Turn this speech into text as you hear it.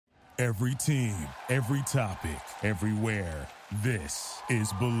Every team, every topic, everywhere. This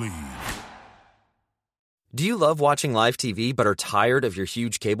is Believe. Do you love watching live TV but are tired of your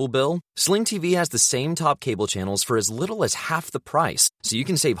huge cable bill? Sling TV has the same top cable channels for as little as half the price, so you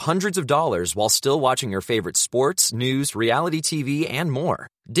can save hundreds of dollars while still watching your favorite sports, news, reality TV, and more.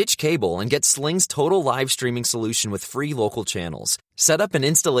 Ditch cable and get Sling's total live streaming solution with free local channels. Setup and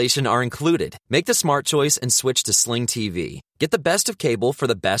installation are included. Make the smart choice and switch to Sling TV. Get the best of cable for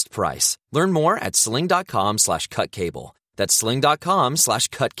the best price. Learn more at sling.com/cutcable. That's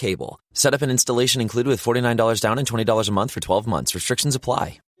sling.com/cutcable. Setup and installation included with $49 down and $20 a month for 12 months. Restrictions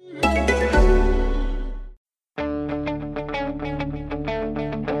apply.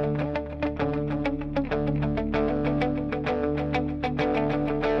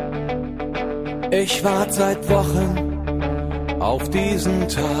 Ich warte seit Wochen auf diesen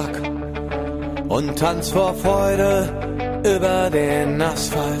Tag und tanz vor Freude über den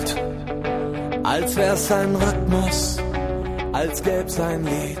Asphalt, als wär's ein Rhythmus, als gäb's ein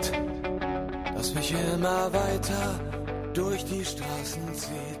Lied, das mich immer weiter durch die Straßen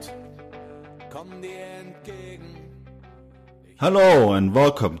zieht. Komm dir entgegen. Hello and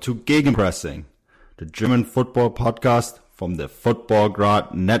welcome to Gegenpressing, the German football podcast from the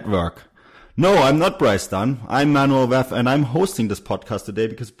Footballgrad Network. No, I'm not Bryce Dunn. I'm Manuel Weff, and I'm hosting this podcast today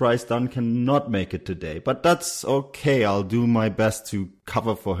because Bryce Dunn cannot make it today. But that's okay. I'll do my best to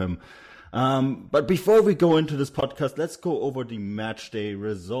cover for him. But before we go into this podcast, let's go over the match day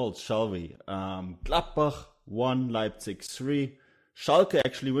results, shall we? Gladbach 1, Leipzig 3. Schalke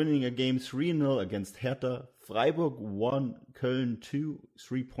actually winning a game 3-0 against Hertha. Freiburg 1, Köln 2.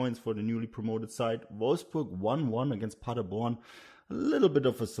 3 points for the newly promoted side. Wolfsburg 1-1 against Paderborn. A little bit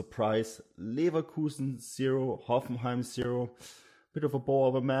of a surprise. Leverkusen 0, Hoffenheim 0. Bit of a bore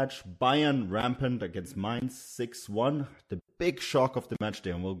of a match. Bayern rampant against Mainz 6-1. The big shock of the match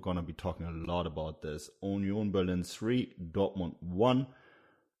day, and we're going to be talking a lot about this. Union Berlin 3, Dortmund 1.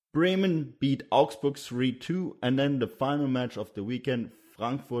 Bremen beat Augsburg 3-2. And then the final match of the weekend,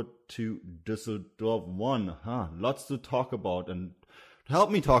 Frankfurt 2, Düsseldorf 1. Lots to talk about. And to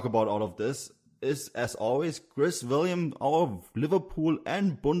help me talk about all of this is, as always, Chris William, our Liverpool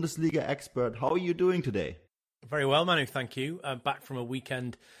and Bundesliga expert. How are you doing today? Very well, Manu, thank you. Back from a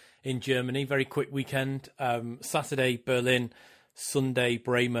weekend in Germany, very quick weekend. Saturday, Berlin, Sunday,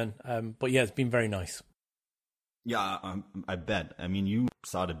 Bremen. But yeah, it's been very nice. Yeah, I bet. I mean, you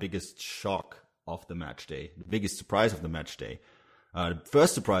saw the biggest shock of the match day, the biggest surprise of the match day. The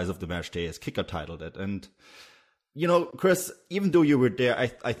first surprise of the match day, as Kicker titled it. And you know, Chris, even though you were there,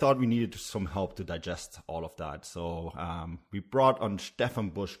 I thought we needed some help to digest all of that. So we brought on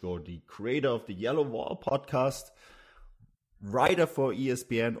Stefan Buschko, the creator of the Yellow Wall podcast, writer for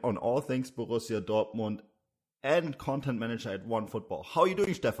ESPN on all things Borussia Dortmund, and content manager at OneFootball. How are you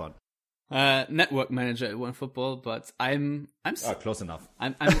doing, Stefan? Network manager at OneFootball, but I'm close enough.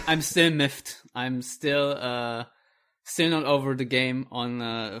 I'm still miffed. I'm still not over the game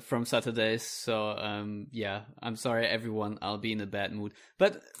on from Saturdays, so yeah, I'm sorry everyone, I'll be in a bad mood.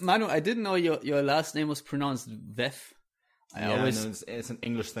 But Manu, I didn't know your last name was pronounced Vef. It's an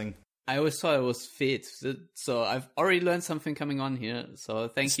English thing. I always thought it was Fate, so I've already learned something coming on here, so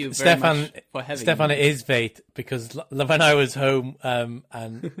thank you very much for having Stefan, me. it is Fate, because when I was home,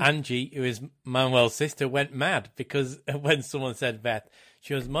 and Angie, who is Manuel's sister, went mad, because when someone said Vet,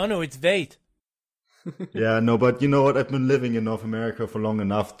 she was, Manu, it's Fate. Yeah, no, but you know what? I've been living in North America for long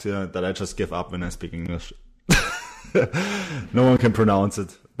enough that I just give up when I speak English. No one can pronounce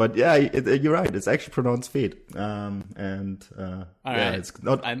it. But yeah, you're right. It's actually pronounced Fate. Right. It's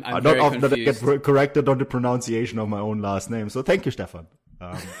not. I'm not very often that I confused. get corrected on the pronunciation of my own last name. So thank you, Stefan.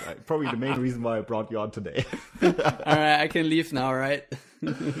 Probably the main reason why I brought you on today. All right, I can leave now, right?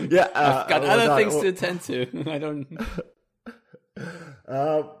 Yeah, I've got other things to attend to. I don't.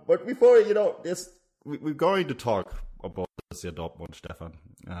 But before we're going to talk about Borussia Dortmund, Stefan.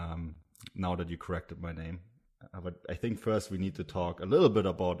 Now that you corrected my name, but I think first we need to talk a little bit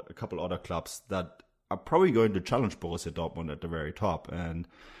about a couple other clubs that are probably going to challenge Borussia Dortmund at the very top. And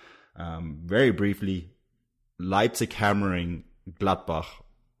very briefly, Leipzig hammering Gladbach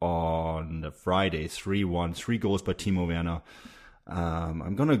on the Friday, 3-1, 3 goals by Timo Werner.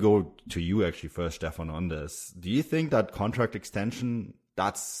 I'm going to go to you actually first, Stefan, on this. Do you think that contract extension,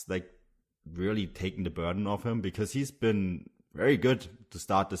 that's like really taking the burden off him? Because he's been very good to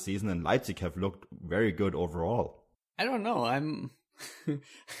start the season, and Leipzig have looked very good overall. I don't know. I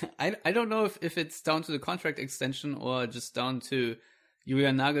don't know if it's down to the contract extension or just down to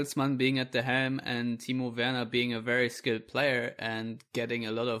Julian Nagelsmann being at the helm and Timo Werner being a very skilled player and getting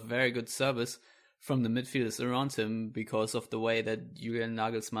a lot of very good service from the midfielders around him because of the way that Julian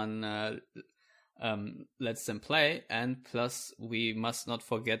Nagelsmann lets them play. And plus, we must not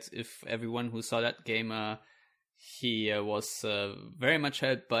forget, if everyone who saw that game, he was very much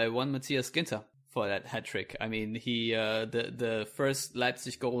helped by one Matthias Ginter for that hat-trick. I mean, he the first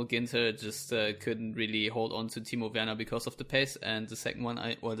Leipzig goal, Ginter just couldn't really hold on to Timo Werner because of the pace, and the second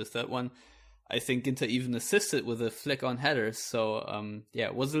one, or the third one, I think Ginter even assisted with a flick-on header. So,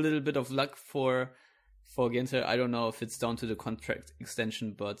 it was a little bit of luck for Ginter. I don't know if it's down to the contract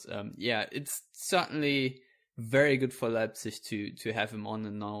extension, but it's certainly very good for Leipzig to have him on.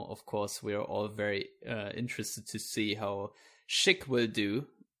 And now, of course, we are all very interested to see how Schick will do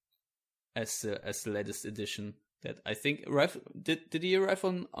as the latest addition. That I think did he arrive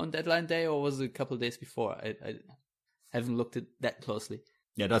on deadline day, or was it a couple of days before? I haven't looked at that closely.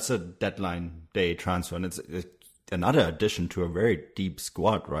 Yeah, that's a deadline day transfer, and it's another addition to a very deep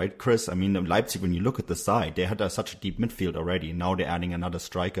squad, right, Chris? I mean, Leipzig, when you look at the side, they had such a deep midfield already. Now they're adding another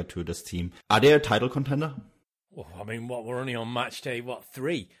striker to this team. Are they a title contender? Well, I mean, we're only on match day,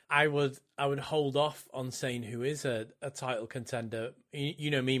 3? I would hold off on saying who is a title contender.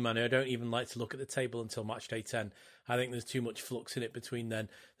 You know me, Manu, I don't even like to look at the table until match day 10. I think there's too much flux in it between then.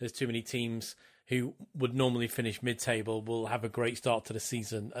 There's too many teams who would normally finish mid-table will have a great start to the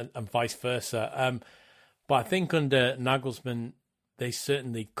season, and vice versa. But I think under Nagelsmann, they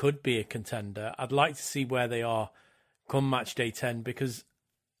certainly could be a contender. I'd like to see where they are come match day 10, because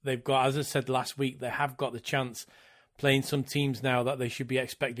they've got, as I said last week, they have got the chance playing some teams now that they should be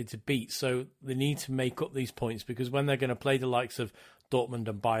expected to beat. So they need to make up these points, because when they're going to play the likes of Dortmund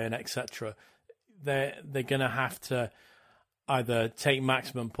and Bayern, etc., they're going to have to either take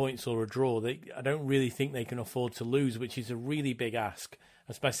maximum points or a draw. I don't really think they can afford to lose, which is a really big ask,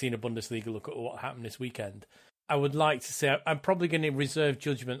 especially in a Bundesliga. Look at what happened this weekend. I would like to say I'm probably going to reserve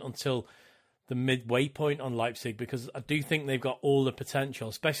judgment until the midway point on Leipzig, because I do think they've got all the potential,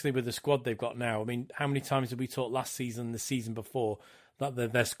 especially with the squad they've got now. I mean, how many times did we talk last season, the season before, that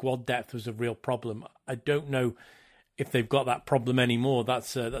their squad depth was a real problem? I don't know if they've got that problem anymore.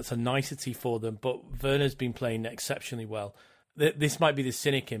 That's a nicety for them, but Werner's been playing exceptionally well. This might be the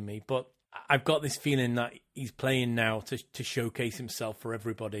cynic in me, but I've got this feeling that he's playing now to showcase himself for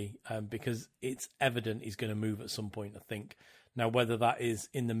everybody, because it's evident he's going to move at some point, I think. Now, whether that is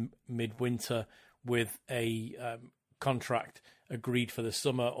in the midwinter with a contract agreed for the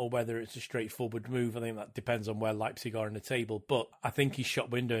summer, or whether it's a straightforward move, I think that depends on where Leipzig are in the table. But I think he's shop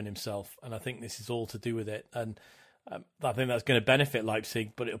windowing himself, and I think this is all to do with it. And I think that's going to benefit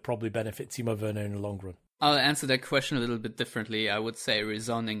Leipzig, but it'll probably benefit Timo Werner in the long run. I'll answer that question a little bit differently. I would say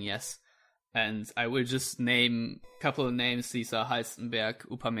resounding yes. And I will just name a couple of names. These are Halstenberg,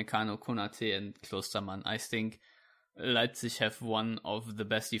 Upamecano, Konate, and Klostermann. I think Leipzig have one of the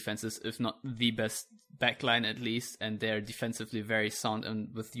best defenses, if not the best backline at least, and they're defensively very sound.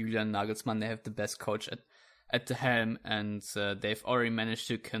 And with Julian Nagelsmann, they have the best coach at the helm, and they've already managed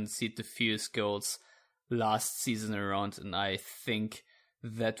to concede the fewest goals last season around, and I think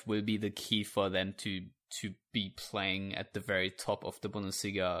that will be the key for them to be playing at the very top of the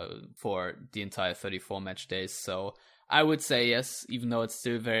Bundesliga for the entire 34 match days. So I would say yes, even though it's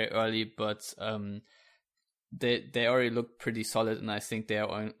still very early, but they already look pretty solid, and I think they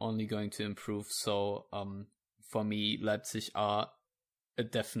are only going to improve. So for me, Leipzig are a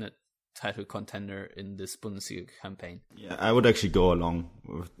definite title contender in this Bundesliga campaign. Yeah, I would actually go along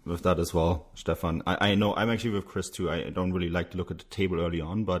with that as well, Stefan. I know I'm actually with Chris too. I don't really like to look at the table early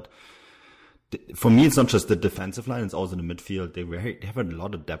on, but for me, it's not just the defensive line, it's also the midfield. They have a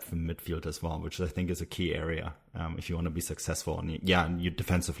lot of depth in midfield as well, which I think is a key area if you want to be successful. And you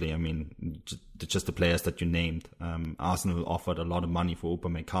defensively, I mean, just the players that you named. Arsenal offered a lot of money for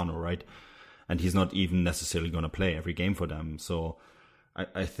Upamecano, right? And he's not even necessarily going to play every game for them. So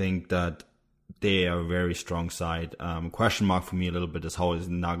I think that they are a very strong side. Question mark for me a little bit is how is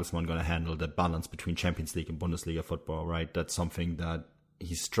Nagelsmann going to handle the balance between Champions League and Bundesliga football, right? That's something that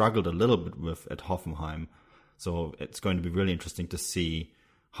he struggled a little bit with at Hoffenheim. So it's going to be really interesting to see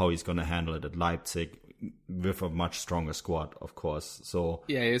how he's going to handle it at Leipzig with a much stronger squad, of course. So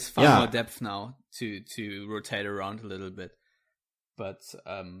yeah, he has far more depth now to rotate around a little bit. But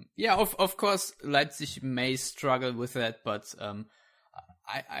of course, Leipzig may struggle with that, but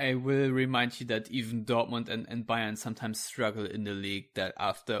I will remind you that even Dortmund and Bayern sometimes struggle in the league, that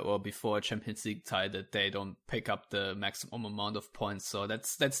after or before a Champions League tie that they don't pick up the maximum amount of points. So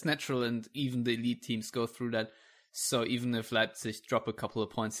that's natural, and even the elite teams go through that. So even if Leipzig drop a couple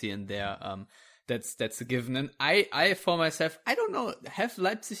of points here and there, that's a given. And I for myself, I don't know, have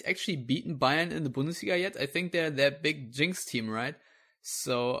Leipzig actually beaten Bayern in the Bundesliga yet? I think they're their big jinx team, right?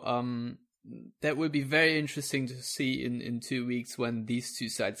 So that will be very interesting to see in 2 weeks when these two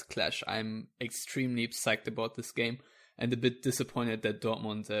sides clash. I'm extremely psyched about this game and a bit disappointed that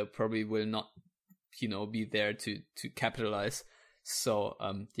Dortmund probably will not, be there to capitalize. So,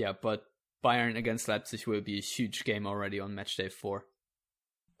 but Bayern against Leipzig will be a huge game already on match day 4.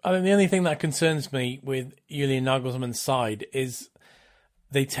 I mean, the only thing that concerns me with Julian Nagelsmann's side is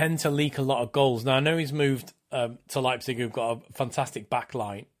they tend to leak a lot of goals. Now, I know he's moved to Leipzig, who've got a fantastic back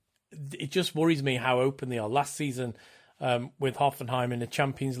line. It just worries me how open they are. Last season, with Hoffenheim in the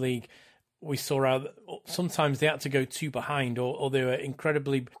Champions League, we saw how sometimes they had to go 2 behind, or they were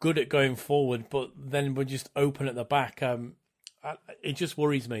incredibly good at going forward, but then were just open at the back. It just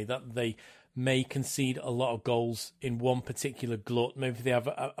worries me that they may concede a lot of goals in one particular glut. Maybe if they have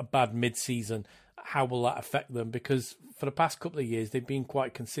a bad mid-season, how will that affect them? Because for the past couple of years, they've been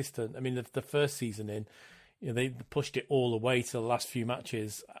quite consistent. I mean, the first season in, they pushed it all the way to the last few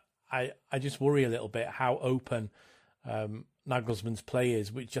matches. I just worry a little bit how open Nagelsmann's play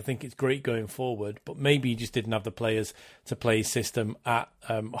is, which I think is great going forward, but maybe he just didn't have the players to play his system at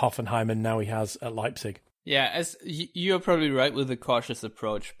Hoffenheim, and now he has at Leipzig. Yeah, as you're probably right with the cautious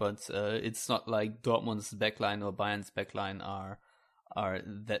approach, but it's not like Dortmund's backline or Bayern's backline are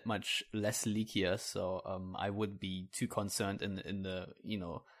that much less leakier. So I wouldn't be too concerned in the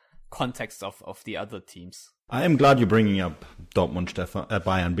context of the other teams. I am glad you're bringing up Dortmund,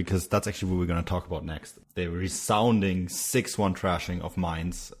 Bayern, because that's actually what we're going to talk about next. The resounding 6-1 trashing of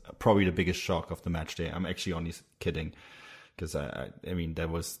Mainz, probably the biggest shock of the match day. I'm actually only kidding. Because I mean,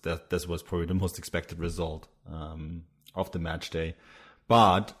 this was probably the most expected result of the match day.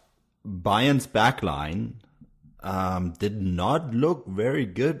 But Bayern's backline did not look very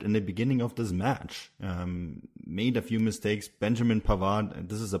good in the beginning of this match. Made a few mistakes. Benjamin Pavard,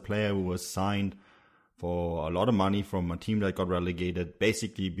 this is a player who was signed for a lot of money from a team that got relegated,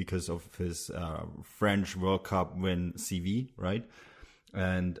 basically because of his French World Cup win CV, right?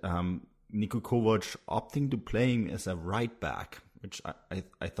 And Niko Kovac opting to play him as a right back, which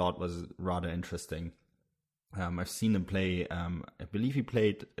I thought was rather interesting. I've seen him play. I believe he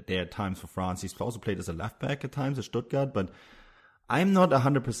played there at times for France. He's also played as a left back at times at Stuttgart, but I'm not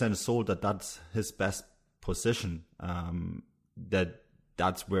 100% sold that that's his best position.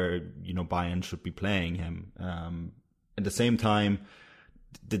 That's where Bayern should be playing him. At the same time,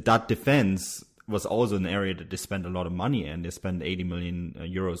 that defense was also an area that they spent a lot of money in. They spent 80 million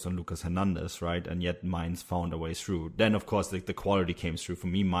euros on Lucas Hernandez, right? And yet Mainz found a way through. Then, of course, the quality came through. For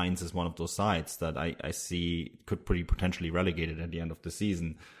me, Mainz is one of those sides that I see could pretty potentially relegated at the end of the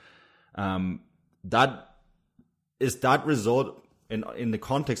season. That result in the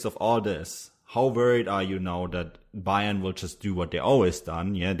context of all this. How worried are you now that Bayern will just do what they always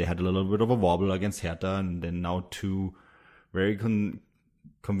done? Yeah, they had a little bit of a wobble against Hertha, and then now 2 very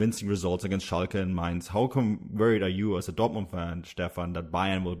convincing results against Schalke and Mainz. How worried are you as a Dortmund fan, Stefan, that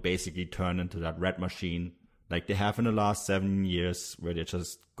Bayern will basically turn into that red machine like they have in the last 7 years, where they're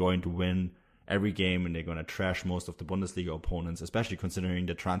just going to win every game and they're going to trash most of the Bundesliga opponents, especially considering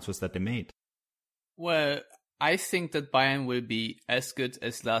the transfers that they made? Well, I think that Bayern will be as good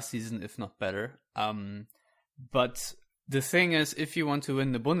as last season, if not better. But the thing is, if you want to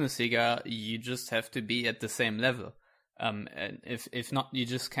win the Bundesliga, you just have to be at the same level. And if not, you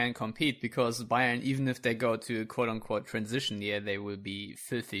just can't compete, because Bayern, even if they go to a quote-unquote transition year, they will be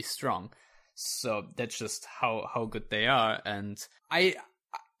filthy strong. So that's just how good they are. And I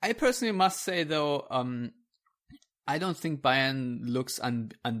personally must say, though, I don't think Bayern looks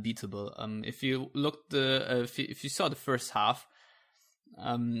unbeatable. If you looked if you saw the first half,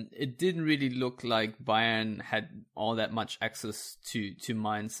 it didn't really look like Bayern had all that much access to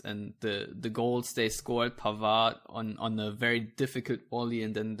Mainz, and the goals they scored, Pavard on a very difficult volley,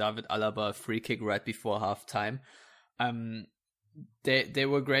 and then David Alaba free kick right before halftime. They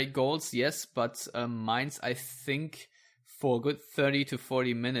were great goals, yes, but Mainz, I think, for a good 30 to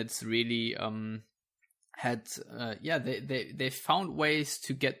 40 minutes really had they found ways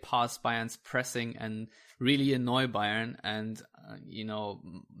to get past Bayern's pressing and really annoy Bayern. And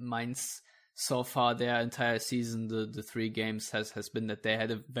Mainz, so far their entire season, the 3 games has been that they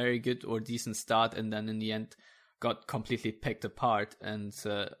had a very good or decent start, and then in the end got completely picked apart. And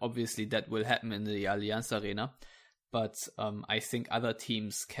obviously that will happen in the Allianz Arena. But I think other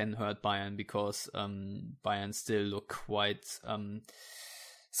teams can hurt Bayern, because Bayern still look quite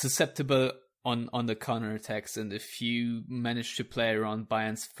susceptible on the counterattacks. And if you manage to play around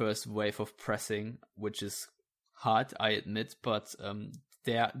Bayern's first wave of pressing, which is hard, I admit, but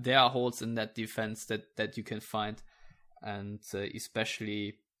there are holes in that defense that you can find. And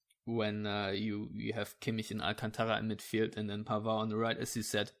especially when you have Kimmich and Alcantara in midfield, and then Pavard on the right, as you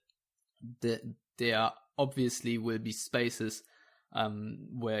said, there obviously will be spaces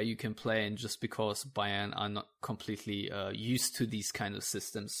where you can play in, just because Bayern are not completely used to these kind of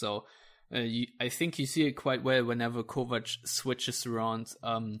systems. So I think you see it quite well whenever Kovac switches around,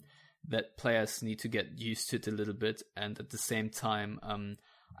 that players need to get used to it a little bit. And at the same time,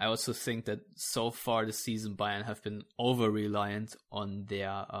 I also think that so far this season, Bayern have been over-reliant on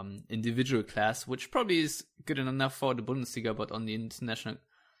their individual class, which probably is good enough for the Bundesliga, but on the international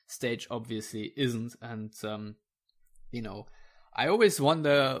stage obviously isn't. And, I always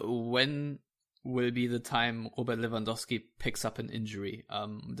wonder when will be the time Robert Lewandowski picks up an injury.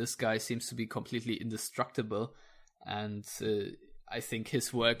 This guy seems to be completely indestructible, and I think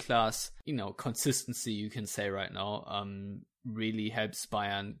his world-class, consistency, you can say right now, really helps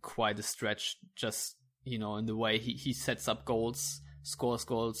Bayern quite a stretch, just, in the way he sets up goals, scores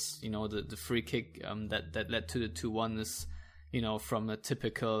goals. The free kick that led to the 2-1 is, from a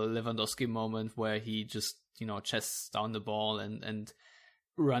typical Lewandowski moment where he just, chests down the ball and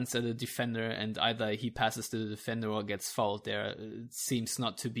runs at a defender, and either he passes to the defender or gets fouled. There seems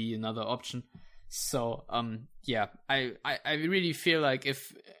not to be another option. So, I really feel like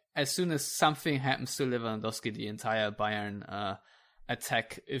as soon as something happens to Lewandowski, the entire Bayern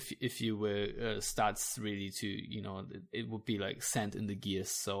attack, if you will, starts really to, it would be like sand in the gears.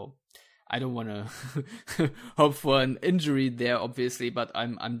 So I don't want to hope for an injury there, obviously, but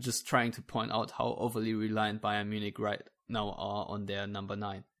I'm just trying to point out how overly reliant Bayern Munich right now are on their number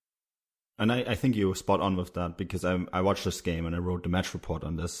 9. And I think you were spot on with that, because I watched this game and I wrote the match report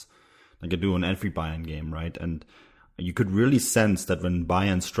on this, like I do on every Bayern game, right? And you could really sense that when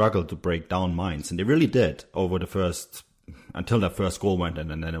Bayern struggled to break down Mainz, and they really did until that first goal went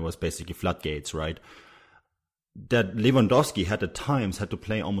in, and then it was basically floodgates, right? That Lewandowski had at times had to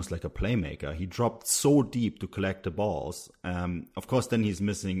play almost like a playmaker. He dropped so deep to collect the balls. Of course, then he's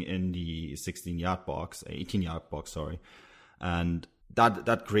missing in the 18-yard box, sorry. And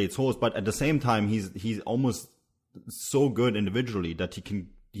that creates holes. But at the same time, he's almost so good individually that he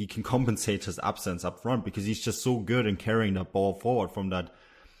can compensate his absence up front, because he's just so good in carrying that ball forward from that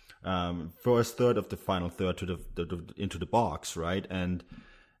first third of the final third to into the box, right? And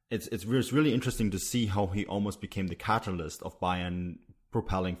it's really interesting to see how he almost became the catalyst of Bayern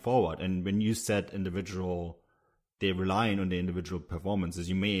propelling forward. And when you said they're relying on the individual performances,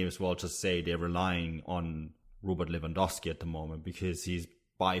 you may as well just say they're relying on Robert Lewandowski at the moment, because he's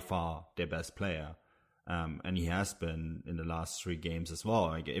by far their best player. And he has been in the last 3 games as well.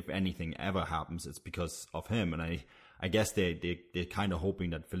 Like, if anything ever happens, it's because of him. And I guess they're kind of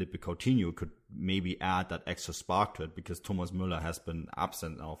hoping that Philippe Coutinho could maybe add that extra spark to it, because Thomas Müller has been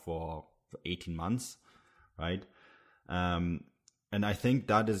absent now for 18 months, right? And I think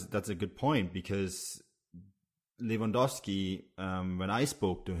that's a good point, because Lewandowski, when I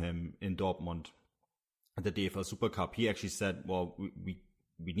spoke to him in Dortmund at the DFL Super Cup, he actually said, well, we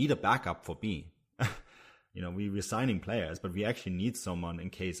need a backup for me. We're signing players, but we actually need someone in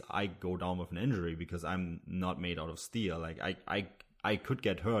case I go down with an injury, because I'm not made out of steel. Like, I could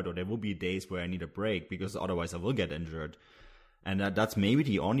get hurt, or there will be days where I need a break, because otherwise I will get injured. And that's maybe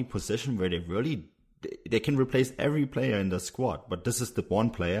the only position where they can replace every player in the squad. But this is the one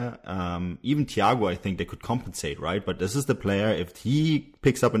player. Even Thiago, I think they could compensate, right? But this is the player, if he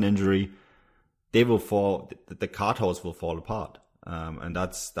picks up an injury, they will fall. The cart house will fall apart. And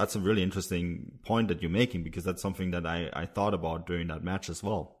that's a really interesting point that you're making, because that's something that I thought about during that match as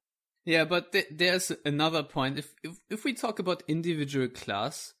well. Yeah, but there's another point. If we talk about individual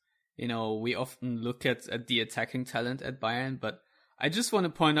class, we often look at the attacking talent at Bayern, but I just want to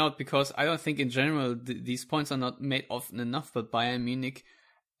point out, because I don't think in general these points are not made often enough, but Bayern Munich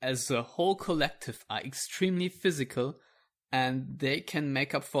as a whole collective are extremely physical, and they can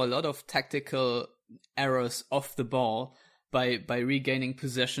make up for a lot of tactical errors off the ball by regaining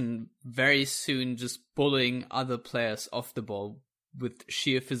possession very soon, just bullying other players off the ball with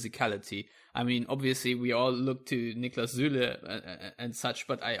sheer physicality. I mean, obviously we all look to Niklas Süle and such,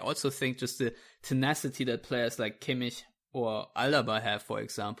 but I also think just the tenacity that players like Kimmich or Alaba have, for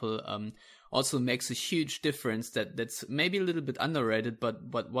example, also makes a huge difference. That's maybe a little bit underrated,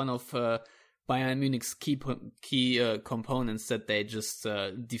 but one of Bayern Munich's key components, that they just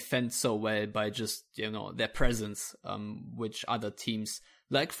defend so well by just their presence, which other teams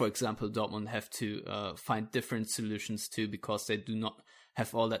like, for example, Dortmund have to find different solutions to, because they do not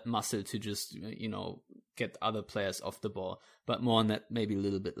have all that muscle to just get other players off the ball. But more on that maybe a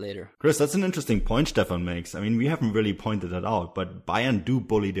little bit later. Chris, that's an interesting point Stefan makes. I mean, we haven't really pointed that out, but Bayern do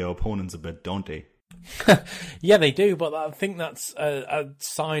bully their opponents a bit, don't they? Yeah, they do, but I think that's a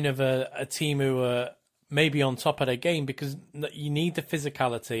sign of a team who are maybe on top of their game, because you need the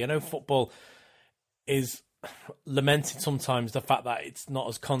physicality. I know football is lamented sometimes the fact that it's not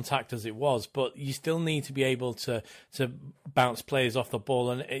as contact as it was, but you still need to be able to bounce players off the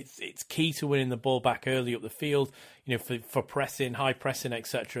ball, and it's key to winning the ball back early up the field. You know, for pressing, high pressing,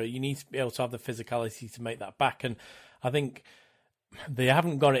 etc. You need to be able to have the physicality to make that back, and I think they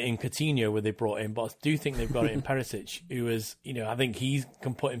haven't got it in Coutinho where they brought in, but I do think they've got it in Perisic, who is, you know, I think he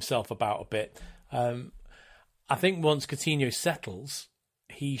can put himself about a bit. I think once Coutinho settles,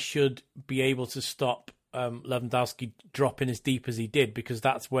 he should be able to stop Lewandowski dropping as deep as he did, because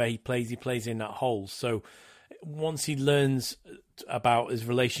that's where he plays in that hole. So once he learns about his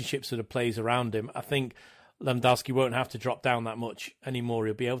relationships with the players around him, I think Lewandowski won't have to drop down that much anymore.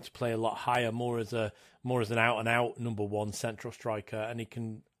 He'll be able to play a lot higher, more as an out and out number one central striker, and he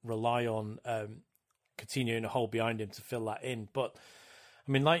can rely on Coutinho in a hole behind him to fill that in. But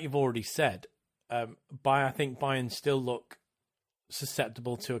I mean, like you've already said, I think Bayern still look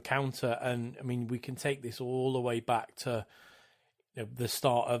susceptible to a counter, and I mean, we can take this all the way back to, you know, the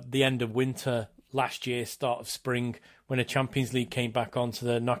start of the end of winter last year, start of spring, when the Champions League came back onto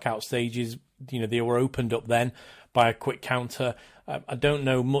the knockout stages. You know, they were opened up then by a quick counter. I don't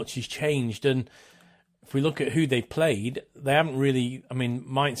know much has changed, and if we look at who they played, they haven't really. I mean,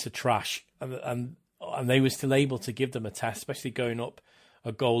 Mainz are trash, and they were still able to give them a test, especially going up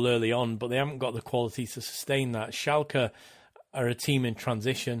a goal early on, but they haven't got the quality to sustain that. Schalke are a team in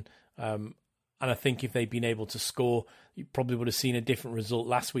transition, and I think if they'd been able to score, you probably would have seen a different result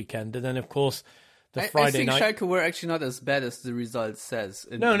last weekend. And then, of course, Friday night... I think Schalke were actually not as bad as the result says.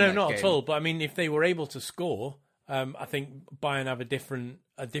 No, not at all. But I mean, if they were able to score, I think Bayern have a different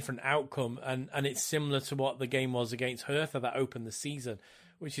outcome, and it's similar to what the game was against Hertha that opened the season,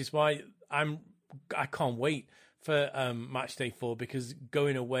 which is why I can't wait for match day 4, because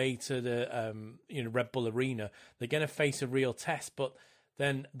going away to the Red Bull Arena, they're going to face a real test, but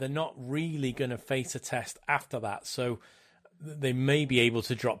then they're not really going to face a test after that. So they may be able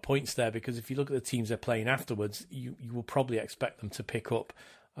to drop points there, because if you look at the teams they're playing afterwards, you will probably expect them to pick up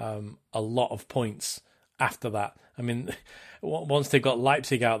a lot of points after that. I mean, once they've got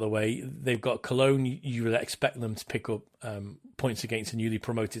Leipzig out of the way, they've got Cologne. You would expect them to pick up points against a newly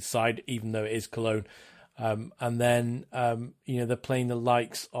promoted side, even though it is Cologne. And then, they're playing the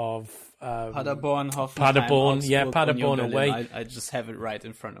likes of Paderborn, Hoffenheim, Paderborn away. I just have it right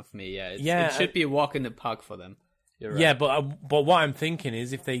in front of me. It should be a walk in the park for them. You're right. Yeah, but what I'm thinking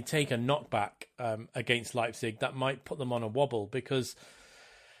is, if they take a knockback against Leipzig, that might put them on a wobble, because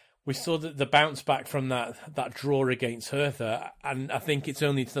we saw the bounce back from that draw against Hertha, and I think it's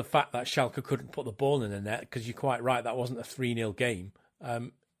only to the fact that Schalke couldn't put the ball in the net, because you're quite right, that wasn't a 3-0 game.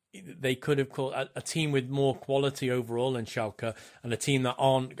 They could have called a team with more quality overall than Schalke, and a team that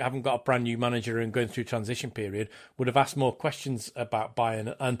haven't got a brand new manager and going through transition period, would have asked more questions about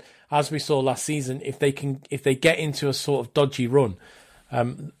Bayern. And as we saw last season, if they get into a sort of dodgy run,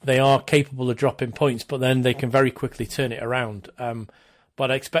 they are capable of dropping points, but then they can very quickly turn it around.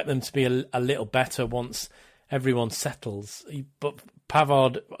 But I expect them to be a little better once everyone settles. But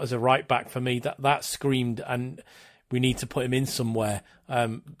Pavard as a right back, for me, that screamed, and we need to put him in somewhere,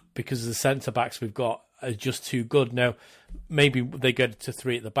 because the centre backs we've got are just too good. Now, maybe they go to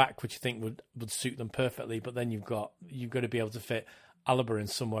 3 at the back, which I think would suit them perfectly. But then you've got to be able to fit Alaba in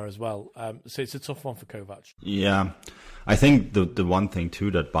somewhere as well. So it's a tough one for Kovac. Yeah, I think the one thing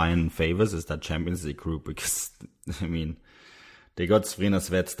too that Bayern favors is that Champions League group, because I mean, they got Crvena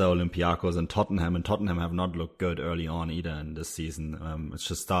Zvezda, Olympiacos, and Tottenham have not looked good early on either in this season. It's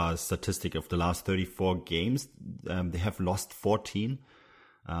just a statistic of the last 34 games. They have lost 14.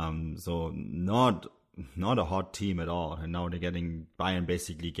 So not a hot team at all. And now they're getting Bayern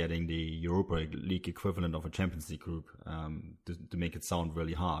basically getting the Europa League equivalent of a Champions League group, to make it sound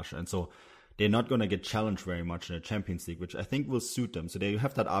really harsh. And so they're not going to get challenged very much in the Champions League, which I think will suit them. So they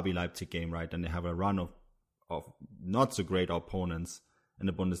have that RB Leipzig game, right? And they have a run of not so great opponents in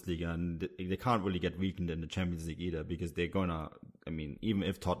the Bundesliga, and they can't really get weakened in the Champions League either, because they're gonna, I mean, even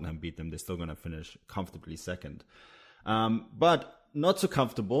if Tottenham beat them, they're still gonna finish comfortably second. But not so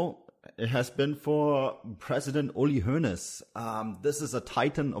comfortable it has been for President Uli Hoeneß. This is a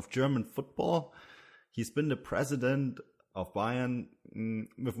titan of German football. He's been the president of Bayern,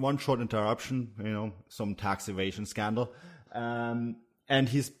 with one short interruption, some tax evasion scandal,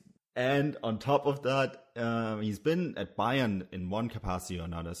 and on top of that, he's been at Bayern in one capacity or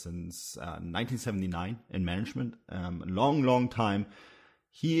another since 1979 in management. A long time.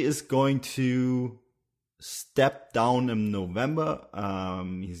 He is going to step down in November.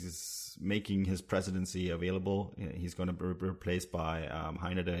 He's making his presidency available. He's going to be replaced by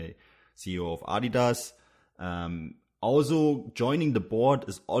Heine, the CEO of Adidas. Also joining the board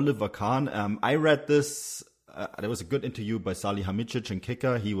is Oliver Kahn. I read this. There was a good interview by Salihamidzic in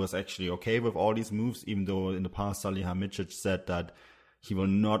Kicker. He was actually okay with all these moves, even though in the past Salihamidzic said that he will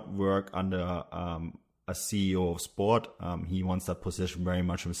not work under a CEO of sport. He wants that position very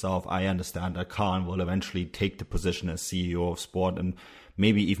much himself. I understand that Kahn will eventually take the position as CEO of sport and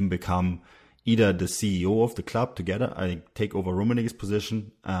maybe even become either the CEO of the club together, take over Rummenigge's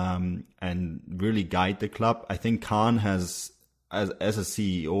position, and really guide the club. I think Kahn has, as a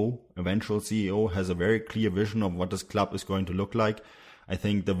CEO, eventual CEO, has a very clear vision of what this club is going to look like. I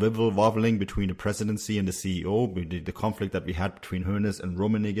think the wobbling between the presidency and the CEO, the conflict that we had between Hoeneß and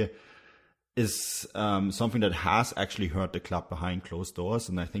Rummenigge, is something that has actually hurt the club behind closed doors,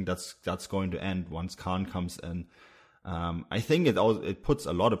 and I think that's going to end once Kahn comes in. I think it puts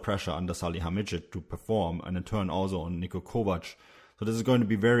a lot of pressure under Salihamidzic to perform, and in turn also on Niko Kovac. So this is going to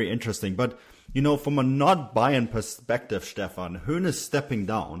be very interesting. But, from a not Bayern perspective, Stefan, Hoeneß stepping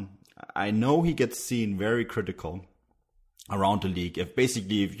down, I know he gets seen very critical around the league.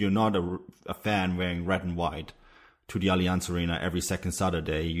 If you're not a fan wearing red and white to the Allianz Arena every second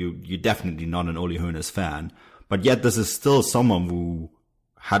Saturday, you're definitely not an Uli Hoeneß fan. But yet this is still someone who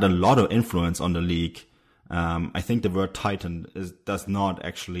had a lot of influence on the league. I think the word titan does not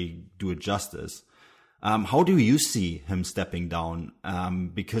actually do it justice. How do you see him stepping down?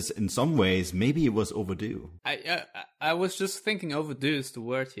 Because in some ways, maybe it was overdue. I was just thinking overdue is the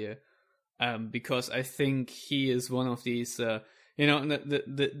word here. Because I think he is one of these,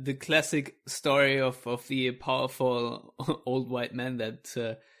 the classic story of the powerful old white men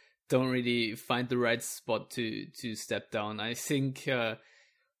that don't really find the right spot to step down. I think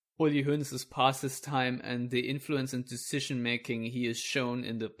Uli Hoeneß is past his time, and the influence and decision making he has shown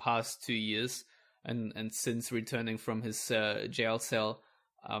in the past 2 years and since returning from his jail cell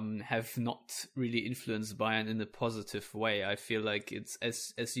have not really influenced Bayern in a positive way. I feel like it's,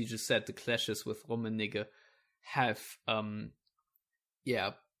 as you just said, the clashes with Rummenigge have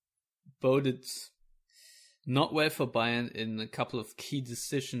boded not well for Bayern in a couple of key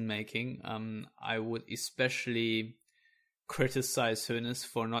decision making. I would especially criticize Hoeneß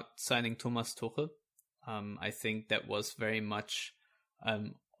for not signing Thomas Tuchel. I think that was very much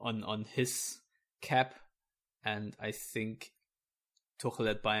on his cap, and I think Tuchel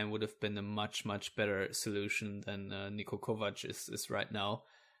at Bayern would have been a much, much better solution than Niko Kovac is right now.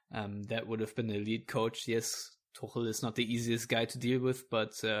 That would have been an elite coach. Yes, Tuchel is not the easiest guy to deal with,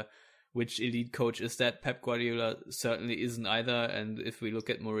 but which elite coach is that? Pep Guardiola certainly isn't either. And if we look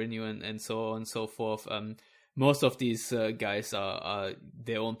at Mourinho and so on and so forth, most of these guys are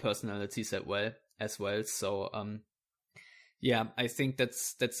their own personalities as well. So I think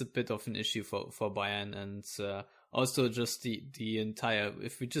that's a bit of an issue for Bayern, and also just the entire.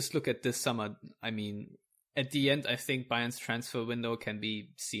 If we just look at this summer, I mean, at the end, I think Bayern's transfer window can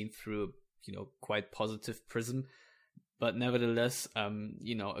be seen through quite positive prism. But nevertheless,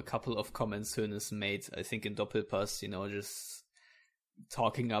 a couple of comments Hoeneß made, I think in Doppelpass, just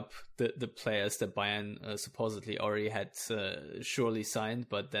talking up the players that Bayern supposedly already had surely signed,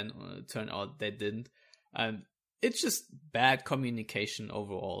 but then turned out they didn't. It's just bad communication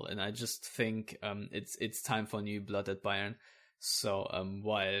overall, and I just think it's time for new blood at Bayern. So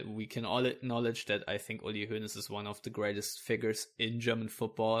while we can all acknowledge that I think Uli Hoeneß is one of the greatest figures in German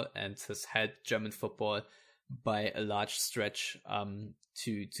football and has had German football by a large stretch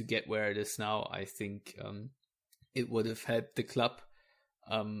to get where it is now, I think it would have helped the club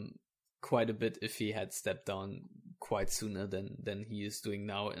quite a bit if he had stepped down quite sooner than he is doing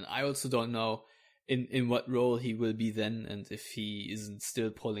now. And I also don't know in what role he will be then, and if he isn't still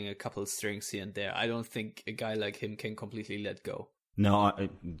pulling a couple strings here and there. I don't think a guy like him can completely let go. No,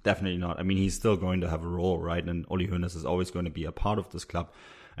 definitely not. I mean, he's still going to have a role, right? And Uli Hoeneß is always going to be a part of this club.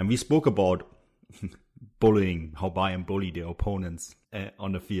 And we spoke about bullying, how Bayern bully their opponents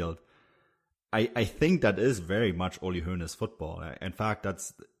on the field. I think that is very much Uli Hoeneß football. In fact,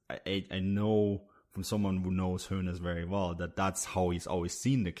 I know from someone who knows Hoeneß very well that's how he's always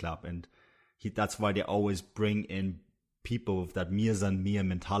seen the club, and that's why they always bring in people with that mir san mir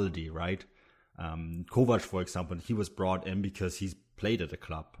mentality, right? Kovac, for example, he was brought in because he's played at the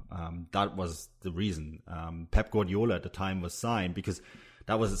club. That was the reason. Pep Guardiola at the time was signed because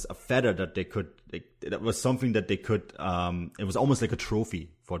that was a feather that that was something that they could, it was almost like a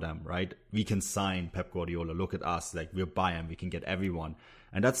trophy for them, right? We can sign Pep Guardiola. Look at us. Like, we're Bayern. We can get everyone.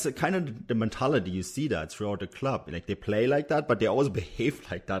 And that's kind of the mentality. You see that throughout the club. Like, they play like that, but they always behave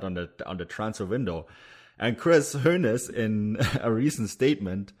like that on the transfer window. And Chris Hoeneß, in a recent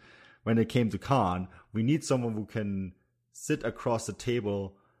statement, when it came to Kahn, we need someone who can sit across the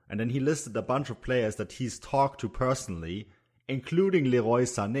table And then he listed a bunch of players that he's talked to personally, including Leroy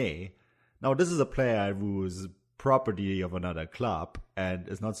Sané. Now, this is a player who's property of another club and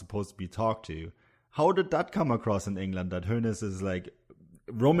is not supposed to be talked to. How did that come across in England, that Hoeneß is like,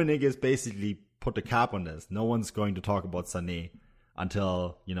 Rummenigge is basically put the cap on this. No one's going to talk about Sané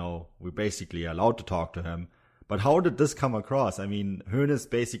until, we're basically allowed to talk to him. But how did this come across? I mean, Hoeneß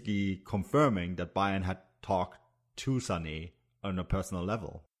basically confirming that Bayern had talked to Sané on a personal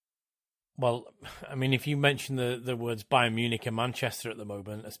level. Well, I mean, if you mention the words Bayern Munich and Manchester at the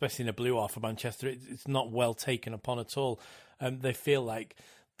moment, especially in the blue half of Manchester, it's not well taken upon at all. They feel like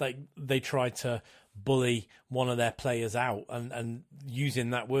they tried to bully one of their players out and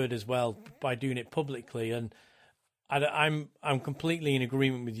using that word as well by doing it publicly. And I'm completely in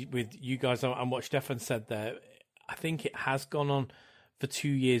agreement with you guys on what Stefan said there. I think it has gone on for 2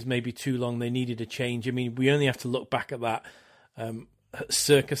 years, maybe too long. They needed a change. I mean, we only have to look back at that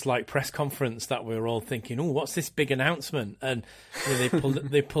circus-like press conference that we were all thinking, "Oh, what's this big announcement?" And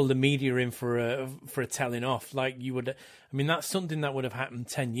they pulled the media in for a telling off. Like you would, I mean, that's something that would have happened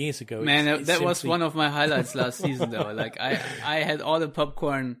 10 years ago. Man, that was one of my highlights last season, though. Like I had all the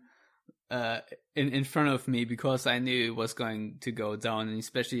popcorn in front of me because I knew it was going to go down, and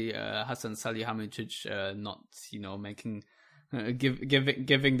especially Hasan Salihamidzic not making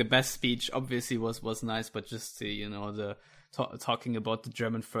giving the best speech obviously was nice, but just the talking about the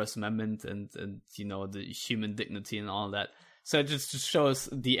German First Amendment and the human dignity and all that. So it just shows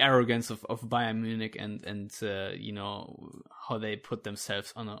the arrogance of Bayern Munich and how they put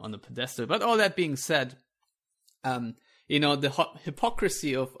themselves on a pedestal. But all that being said, the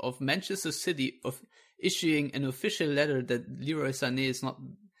hypocrisy of Manchester City of issuing an official letter that Leroy Sané is not,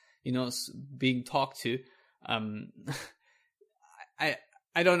 being talked to.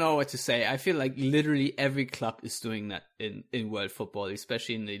 I don't know what to say. I feel like literally every club is doing that in world football,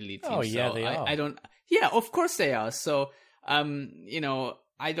 especially in the elite teams. Oh yeah, they are. Yeah, of course they are. So, I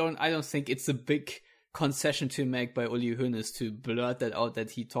don't think it's a big concession to make by Uli Hoeneß to blurt that out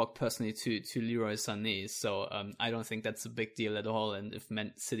that he talked personally to Leroy Sané. So, I don't think that's a big deal at all. And if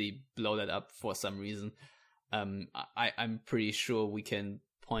Man City blow that up for some reason, I'm pretty sure we can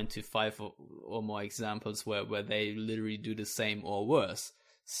point to 5 or more examples where they literally do the same or worse.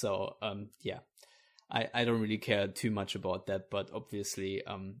 So, I don't really care too much about that, but obviously,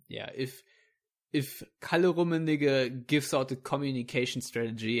 if Kalle Rummenigge gives out a communication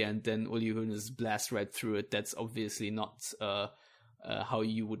strategy and then Uli Hoeneß blasts right through it, that's obviously not how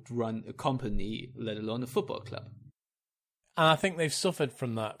you would run a company, let alone a football club. And I think they've suffered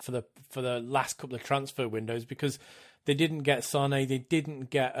from that for the last couple of transfer windows because they didn't get Sané, they didn't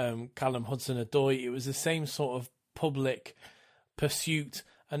get Callum Hudson-Odoi. It was the same sort of public pursuit,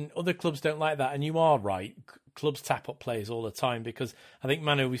 and other clubs don't like that. And you are right, clubs tap up players all the time because I think,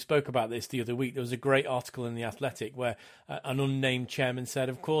 Manu, we spoke about this the other week. There was a great article in The Athletic where an unnamed chairman said,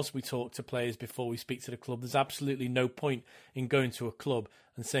 of course we talk to players before we speak to the club. There's absolutely no point in going to a club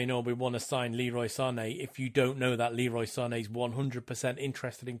and saying, oh, we want to sign Leroy Sané if you don't know that Leroy Sané is 100%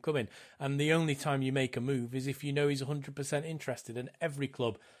 interested in coming. And the only time you make a move is if you know he's 100% interested, and every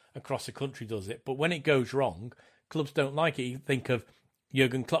club across the country does it. But when it goes wrong, clubs don't like it. You think of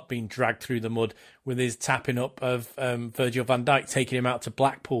Jurgen Klopp being dragged through the mud with his tapping up of Virgil van Dijk, taking him out to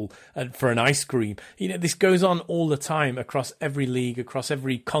Blackpool for an ice cream. This goes on all the time across every league, across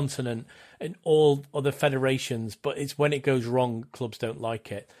every continent, and all other federations. But it's when it goes wrong, clubs don't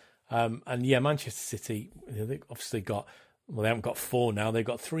like it. Manchester City, they've obviously got, well, they haven't got 4 now. They've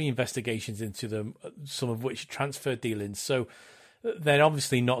got 3 investigations into them, some of which are transfer dealings. So they're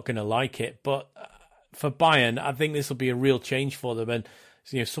obviously not going to like it. But for Bayern, I think this will be a real change for them. And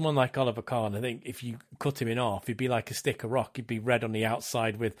someone like Oliver Kahn, I think if you cut him in half, he'd be like a stick of rock. He'd be red on the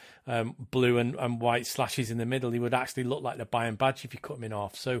outside with blue and white slashes in the middle. He would actually look like the Bayern badge if you cut him in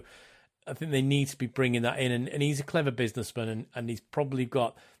half. So I think they need to be bringing that in. And he's a clever businessman, and he's probably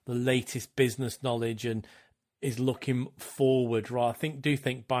got the latest business knowledge and is looking forward. I do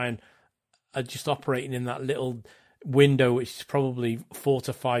think Bayern are just operating in that little window, which is probably 4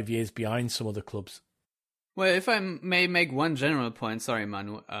 to 5 years behind some other clubs. Well, if I may make one general point, sorry,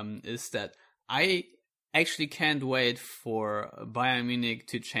 Manu, is that I actually can't wait for Bayern Munich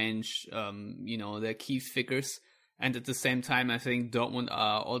to change, their key figures. And at the same time, I think Dortmund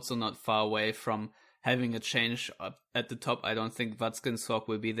are also not far away from having a change at the top. I don't think Watzkenshoek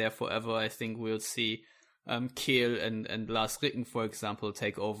will be there forever. I think we'll see Kehl and Lars Ricken, for example,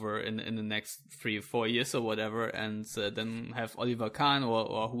 take over in the next 3 or 4 years or whatever, and then have Oliver Kahn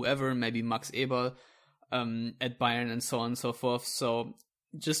or whoever, maybe Max Eberl, at Bayern and so on and so forth. So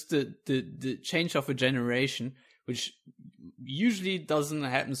just the change of a generation which usually doesn't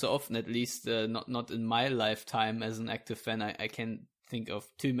happen so often, at least not in my lifetime as an active fan. I can't think of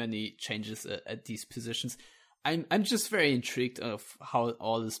too many changes at these positions. I'm just very intrigued of how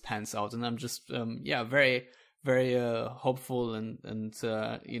all this pans out, and I'm just very very hopeful and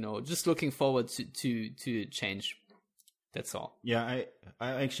just looking forward to change. That's all. Yeah,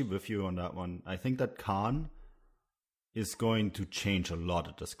 I actually with you on that one. I think that Kahn is going to change a lot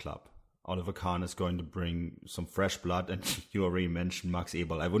at this club. Oliver Kahn is going to bring some fresh blood, and you already mentioned Max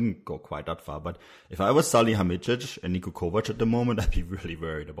Eberl. I wouldn't go quite that far, but if I was Salihamidzic and Niko Kovac at the moment, I'd be really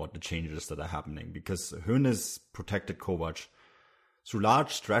worried about the changes that are happening, because Hoeneß protected Kovac through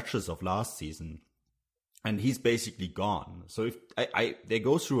large stretches of last season, and he's basically gone. So if they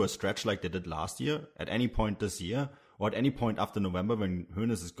go through a stretch like they did last year, at any point this year, or at any point after November when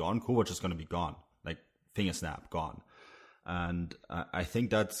Hoeneß is gone, Kovac is going to be gone, like finger snap, gone. And I think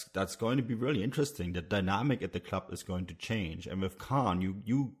that's going to be really interesting. The dynamic at the club is going to change. And with Kahn,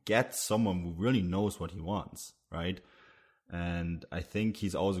 you get someone who really knows what he wants, right? And I think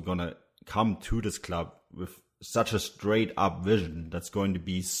he's also going to come to this club with such a straight up vision that's going to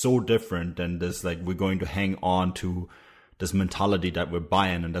be so different than this, like, we're going to hang on to this mentality that we're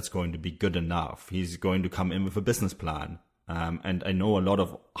Bayern and that's going to be good enough. He's going to come in with a business plan. And I know a lot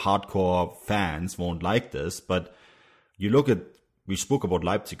of hardcore fans won't like this, but we spoke about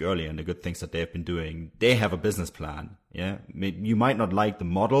Leipzig earlier and the good things that they have been doing. They have a business plan. Yeah. You might not like the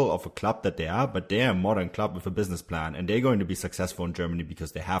model of a club that they are, but they're a modern club with a business plan, and they're going to be successful in Germany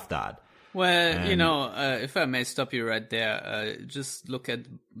because they have that. Well, if I may stop you right there, just look at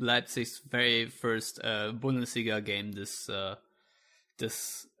Leipzig's very first Bundesliga game this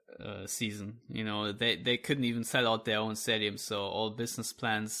season. They couldn't even sell out their own stadium, so all business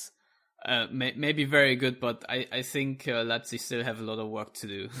plans may be very good, but I think Leipzig still have a lot of work to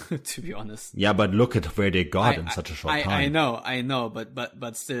do, to be honest. Yeah, but look at where they got in such a short time. I know,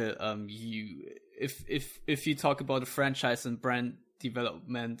 but still, if you talk about a franchise and brand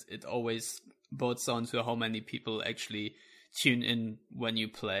development, it always boils down to how many people actually tune in when you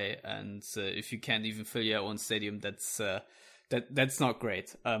play, and if you can't even fill your own stadium, that's not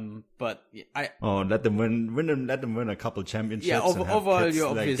great. But let them win a couple championships. Yeah, overall, you're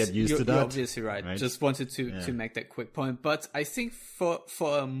obviously right. Just wanted to make that quick point. But I think for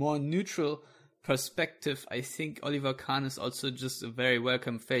a more neutral perspective, I think Oliver Kahn is also just a very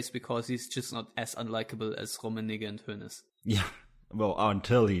welcome face, because he's just not as unlikable as Rummenigge and Hoeneß. Yeah. Well,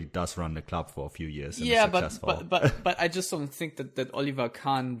 until he does run the club for a few years. And yeah, but I just don't think that Oliver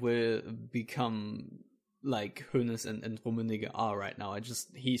Kahn will become like Hoeneß and Rummenigge are right now.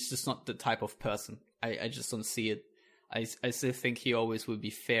 He's just not the type of person. I just don't see it. I still think he always will be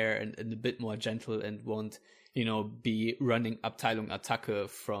fair and a bit more gentle, and won't, be running Abteilung Attacke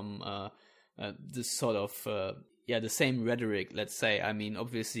from this sort of the same rhetoric, let's say. I mean,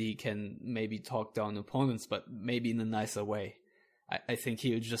 obviously he can maybe talk down opponents, but maybe in a nicer way. I think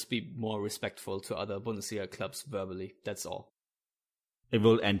he'll just be more respectful to other Bundesliga clubs verbally. That's all. It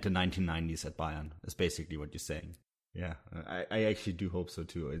will end the 1990s at Bayern, is basically what you're saying. Yeah, I actually do hope so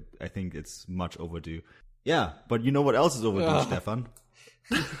too. I think it's much overdue. Yeah, but you know what else is overdue, Stefan?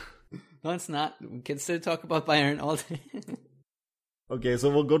 No, it's not. We can still talk about Bayern all day. Okay,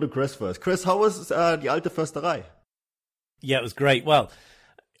 so we'll go to Chris first. Chris, how was die alte Försterei? Yeah, it was great. Well,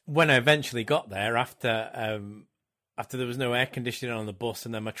 when I eventually got there, after there was no air conditioning on the bus,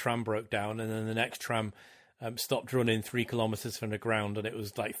 and then my tram broke down, and then the next tram stopped running 3 kilometers from the ground, and it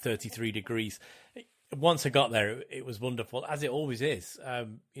was like 33 degrees. Once I got there, it was wonderful, as it always is.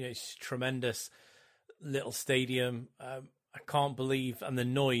 It's a tremendous little stadium. I can't believe, and the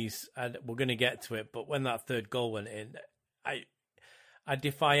noise, and we're going to get to it, but when that third goal went in, I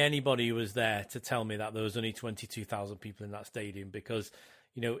defy anybody who was there to tell me that there was only 22,000 people in that stadium, because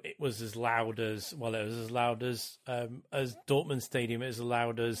it was as loud as Dortmund Stadium. It was as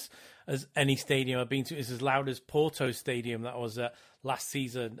loud as any stadium I've been to. It's as loud as Porto Stadium that was last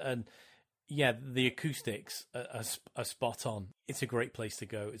season. And yeah, the acoustics are spot on. It's a great place to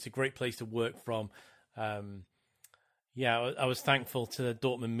go. It's a great place to work from. I was thankful to the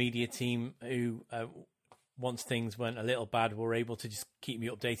Dortmund media team who, once things went a little bad, were able to just keep me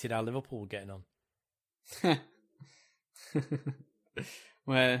updated how Liverpool were getting on.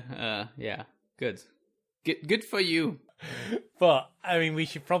 Well, good for you. But I mean, we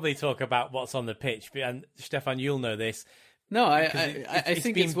should probably talk about what's on the pitch. And Stefan, you'll know this. No, I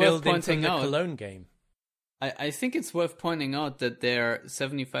think it's worth pointing out. The Cologne game. I think it's worth pointing out that there are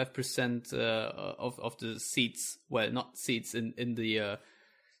 75% of the seats. Well, not seats in the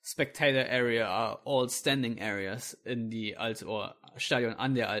spectator area are all standing areas in the Stadion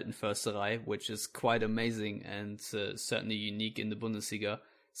an der Alten Försterei, which is quite amazing and certainly unique in the Bundesliga.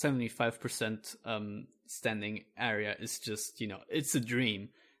 75% standing area is just, it's a dream.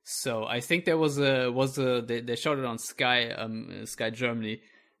 So I think there they showed it on Sky Germany.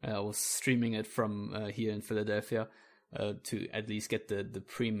 I was streaming it from here in Philadelphia to at least get the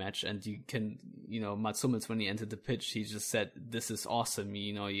pre-match. And you can, Mats Hummels, when he entered the pitch, he just said, "This is awesome."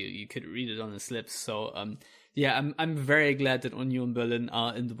 You could read it on his lips. So I'm very glad that Union Berlin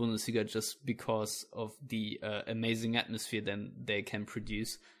are in the Bundesliga just because of the amazing atmosphere that they can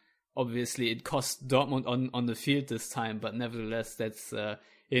produce. Obviously, it cost Dortmund on the field this time, but nevertheless, that's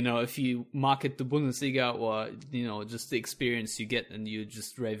if you market the Bundesliga or just the experience you get and you're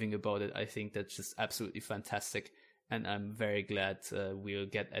just raving about it, I think that's just absolutely fantastic. And I'm very glad we'll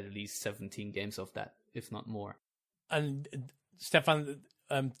get at least 17 games of that, if not more. And Stefan,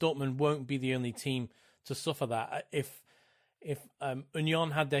 Dortmund won't be the only team to suffer that. If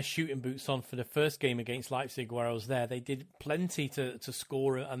Union had their shooting boots on for the first game against Leipzig, where I was there, they did plenty to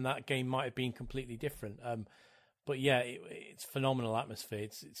score, and that game might have been completely different. But yeah, it's phenomenal atmosphere.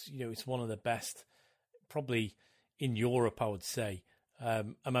 It's one of the best, probably in Europe, I would say.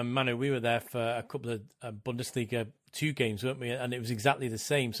 Manu, we were there for a couple of Bundesliga 2 games, weren't we? And it was exactly the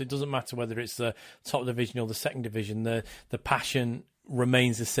same. So it doesn't matter whether it's the top division or the second division. The passion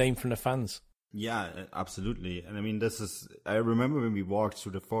remains the same from the fans. Yeah, absolutely. And I mean, I remember when we walked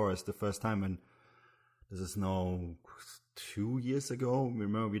through the forest the first time, and this is now 2 years ago.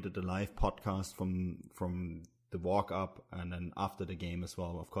 Remember we did a live podcast from the walk up and then after the game as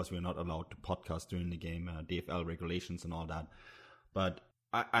well. Of course, we're not allowed to podcast during the game, DFL regulations and all that. But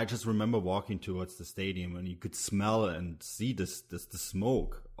I just remember walking towards the stadium and you could smell and see the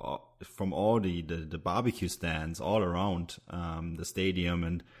smoke from all the barbecue stands all around the stadium.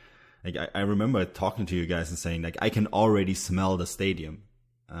 And I remember talking to you guys and saying, I can already smell the stadium.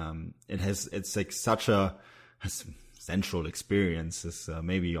 It's like such a sensual experience. Is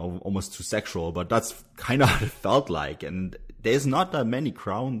maybe almost too sexual, but that's kind of what it felt like. And there's not that many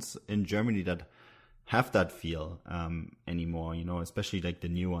crowds in Germany that have that feel anymore, especially like the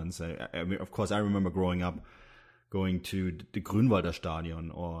new ones. I mean, of course, I remember growing up going to the Grünwalder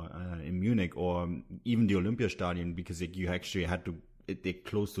Stadion or in Munich or even the Olympiastadion, because you actually had to, they're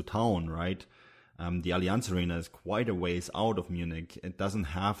close to town, right? The Allianz Arena is quite a ways out of Munich. It doesn't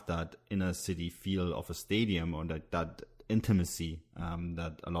have that inner city feel of a stadium or that intimacy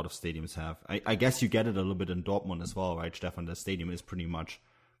that a lot of stadiums have. I guess you get it a little bit in Dortmund as well, right, Stefan? The stadium is pretty much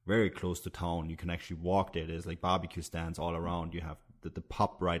very close to town. You can actually walk there. There's like barbecue stands all around. You have the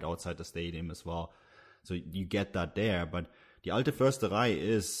pub right outside the stadium as well. So you get that there. But the Alte Försterei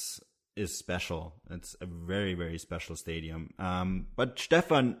is special. It's a very, very special stadium. But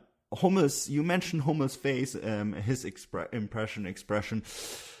Stefan, Hummels, you mentioned Hummels' face, his expression.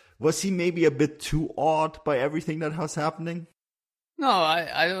 Was he maybe a bit too awed by everything that was happening? No,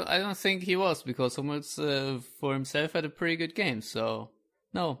 I don't think he was, because Hummels for himself had a pretty good game. So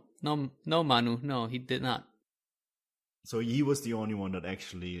no, Manu, no, he did not. So he was the only one that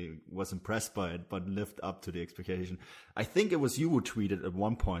actually was impressed by it, but lived up to the expectation. I think it was you who tweeted at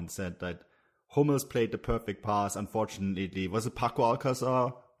one point, said that Hummels played the perfect pass. Unfortunately, was it Paco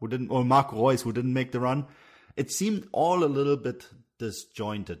Alcázar or Marco Reus who didn't make the run? It seemed all a little bit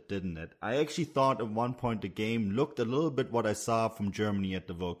disjointed, didn't it? I actually thought at one point the game looked a little bit what I saw from Germany at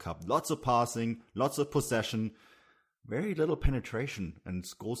the World Cup. Lots of passing, lots of possession, very little penetration and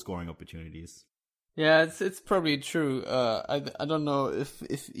goal scoring opportunities. Yeah, it's probably true. I don't know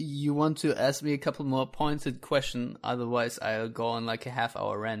if you want to ask me a couple more pointed questions. Otherwise, I'll go on like a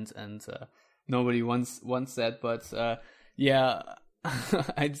half-hour rant, and nobody wants that. But yeah,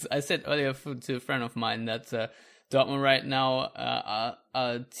 I said earlier to a friend of mine that Dortmund right now are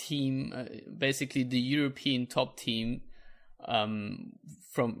a team, basically the European top team.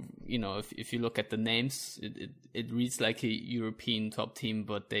 From if you look at the names, it reads like a European top team,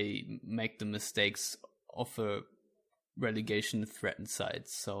 but they make the mistakes of a relegation threatened side.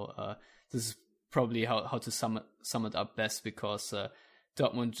 So this is probably how to sum it up best, because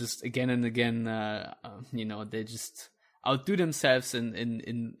Dortmund just again and again they just outdo themselves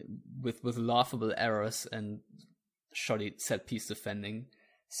in with laughable errors and shoddy set piece defending.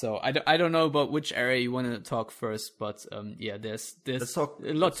 So I don't know about which area you want to talk first, but yeah, there's a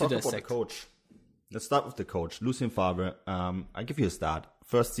lot to dissect. About the coach. Let's start with the coach, Lucien Favre. I give you a start.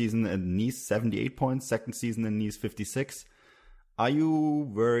 First season in Nice, 78 points. Second season in Nice, 56. Are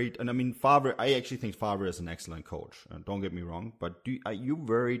you worried? And I mean, Favre. I actually think Favre is an excellent coach. Don't get me wrong, but are you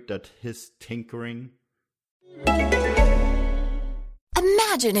worried that his tinkering?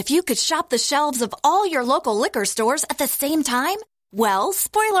 Imagine if you could shop the shelves of all your local liquor stores at the same time. Well,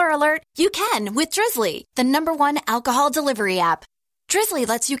 spoiler alert, you can with Drizzly, the #1 alcohol delivery app. Drizzly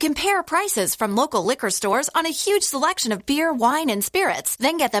lets you compare prices from local liquor stores on a huge selection of beer, wine, and spirits,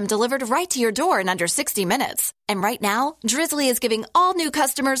 then get them delivered right to your door in under 60 minutes. And right now, Drizzly is giving all new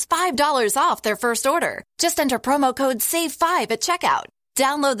customers $5 off their first order. Just enter promo code SAVE5 at checkout.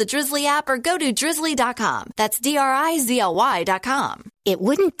 Download the Drizzly app or go to drizzly.com. That's DRIZLY.com. It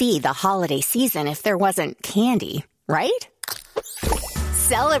wouldn't be the holiday season if there wasn't candy, right?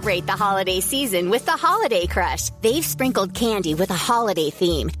 Celebrate the holiday season with the Holiday Crush. They've sprinkled candy with a holiday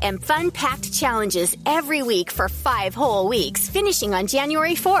theme and fun-packed challenges every week for 5 whole weeks, finishing on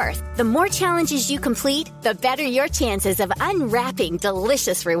January 4th. The more challenges you complete, the better your chances of unwrapping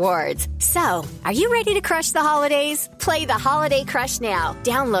delicious rewards. So, are you ready to crush the holidays? Play the Holiday Crush now.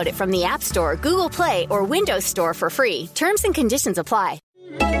 Download it from the App Store, Google Play, or Windows Store for free. Terms and conditions apply.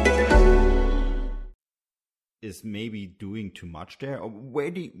 Is maybe doing too much there? Or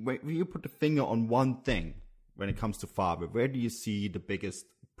where do you put the finger on one thing when it comes to Favre? Where do you see the biggest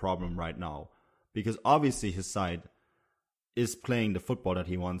problem right now? Because obviously his side is playing the football that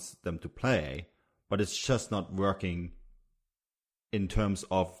he wants them to play, but it's just not working in terms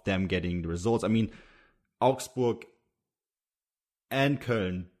of them getting the results. I mean, Augsburg and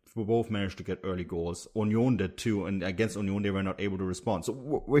Köln both managed to get early goals. Union did too, and against Union they were not able to respond.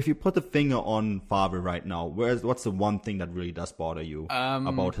 So if you put the finger on Favre right now, what's the one thing that really does bother you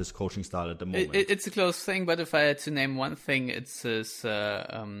about his coaching style at the moment? It's a close thing, but if I had to name one thing, it's his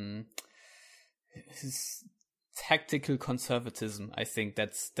tactical conservatism. I think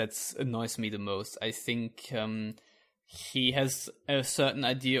that's annoys me the most. I think he has a certain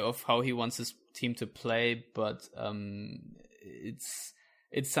idea of how he wants his team to play, but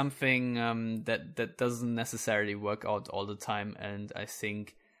it's something that doesn't necessarily work out all the time, and I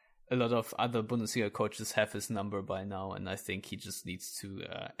think a lot of other Bundesliga coaches have his number by now, and I think he just needs to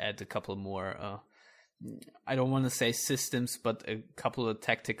add a couple more, I don't want to say systems, but a couple of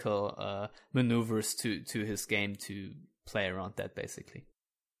tactical maneuvers to his game to play around that, basically.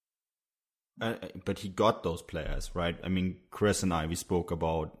 But he got those players, right? I mean, Chris and we spoke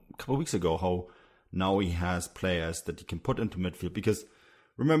about a couple of weeks ago how now he has players that he can put into midfield, because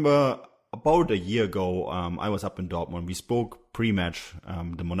remember, about a year ago, I was up in Dortmund. We spoke pre-match,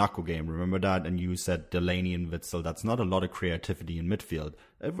 the Monaco game. Remember that? And you said Delaney and Witzel, that's not a lot of creativity in midfield.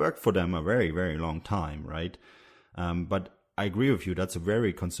 It worked for them a very, very long time, right? But I agree with you. That's a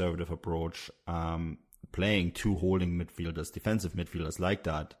very conservative approach. Playing 2 holding midfielders, defensive midfielders like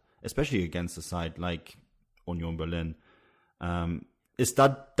that, especially against a side like Union Berlin,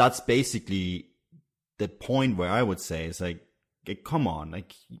 that's basically the point where I would say is like, come on,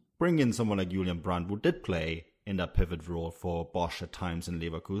 like bring in someone like Julian Brandt, who did play in that pivot role for Bosch at times in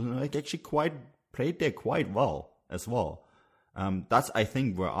Leverkusen, like actually played there quite well as well. That's, I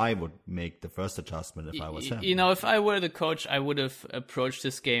think, where I would make the first adjustment if I was him. You know, if I were the coach, I would have approached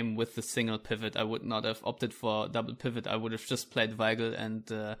this game with the single pivot. I would not have opted for double pivot. I would have just played Weigl,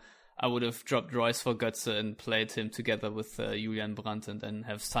 and I would have dropped Royce for Götze and played him together with Julian Brandt, and then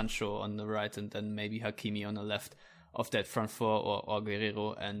have Sancho on the right and then maybe Hakimi on the left of that front four, or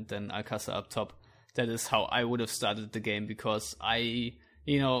Guerrero, and then Alcácer up top. That is how I would have started the game, because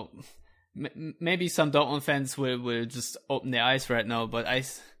maybe some Dortmund fans will just open their eyes right now, but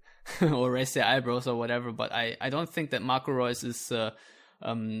or raise their eyebrows or whatever, but I don't think that Marco Reus is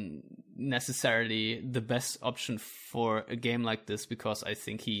necessarily the best option for a game like this, because I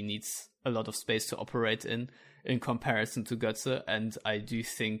think he needs a lot of space to operate in comparison to Götze, and I do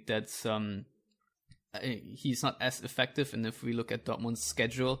think that he's not as effective. And if we look at Dortmund's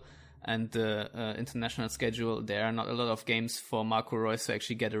schedule and the international schedule, there are not a lot of games for Marco Reus to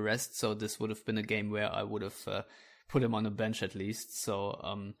actually get a rest, so this would have been a game where I would have put him on the bench at least.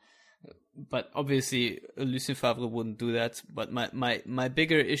 So but obviously Lucien Favre wouldn't do that. But my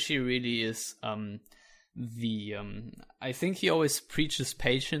bigger issue really is I think he always preaches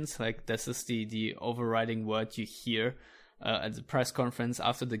patience. Like, this is the overriding word you hear at the press conference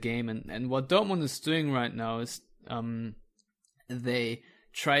after the game, and what Dortmund is doing right now is they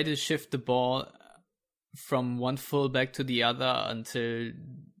try to shift the ball from one fullback to the other until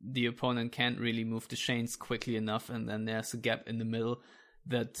the opponent can't really move the chains quickly enough, and then there's a gap in the middle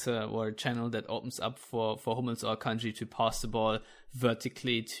that or a channel that opens up for Hummels or Kanji to pass the ball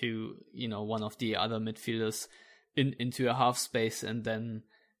vertically to one of the other midfielders into a half space, and then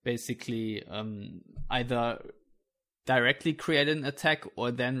basically either directly create an attack or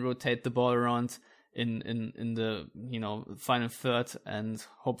then rotate the ball around in the final third, and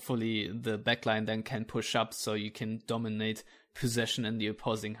hopefully the backline then can push up so you can dominate possession in the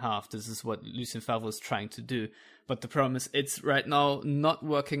opposing half. This is what Lucien Favre is trying to do. But the problem is it's right now not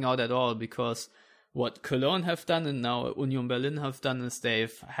working out at all, because what Cologne have done and now Union Berlin have done is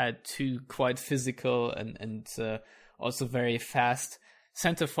they've had two quite physical and also very fast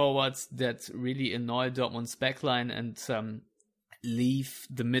center forwards that really annoy Dortmund's backline and leave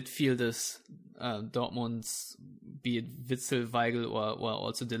the midfielders, Dortmund's, be it Witzel, Weigl, or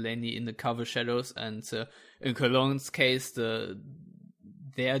also Delaney, in the cover shadows. And in Cologne's case,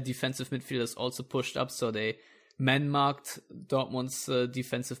 their defensive midfielders also pushed up, so they man-marked Dortmund's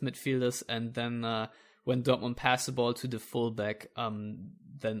defensive midfielders, and then when Dortmund pass the ball to the fullback,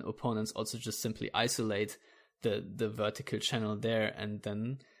 then opponents also just simply isolate the vertical channel there, and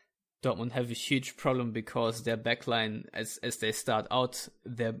then Dortmund have a huge problem because their backline, as they start out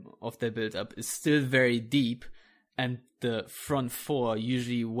of their build-up, is still very deep, and the front four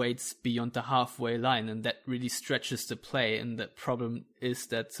usually waits beyond the halfway line, and that really stretches the play. And the problem is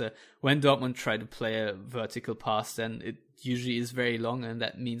that when Dortmund try to play a vertical pass, then it usually is very long, and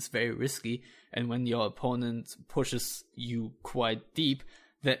that means very risky. And when your opponent pushes you quite deep,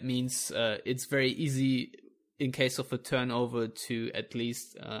 that means it's very easy, in case of a turnover, to at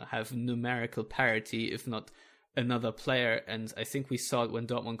least have numerical parity, if not another player. And I think we saw it when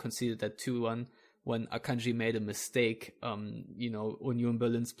Dortmund conceded that 2-1, when Akanji made a mistake. Union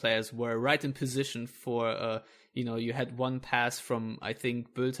Berlin's players were right in position for, you had one pass from, I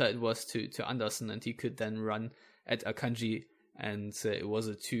think, Bülter it was, to Andersen, and he could then run at Akanji, and it was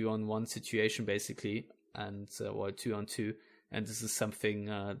a 2-on-1 situation, basically, and or 2-on-2. And this is something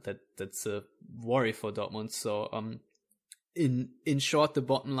that's a worry for Dortmund. So in short, the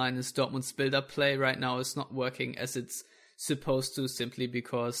bottom line is Dortmund's build-up play right now is not working as it's supposed to, simply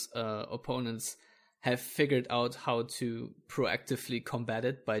because opponents have figured out how to proactively combat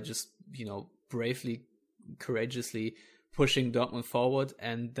it by just, bravely, courageously pushing Dortmund forward.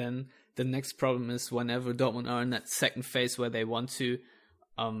 And then the next problem is whenever Dortmund are in that second phase where they want to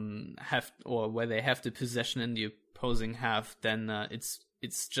where they have the possession in the opposing half, then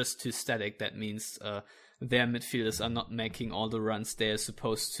it's just too static. That means their midfielders are not making all the runs they are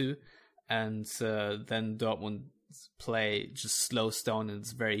supposed to, and then Dortmund's play just slows down, and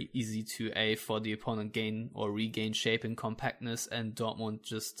it's very easy to for the opponent gain or regain shape and compactness, and Dortmund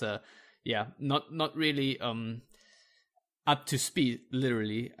just not really up to speed,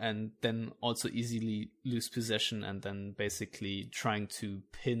 literally, and then also easily lose possession, and then basically trying to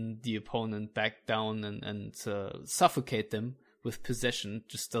pin the opponent back down and suffocate them with possession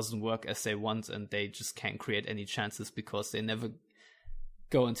just doesn't work as they want, and they just can't create any chances because they never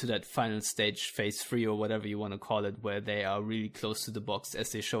go into that final stage, phase 3 or whatever you want to call it, where they are really close to the box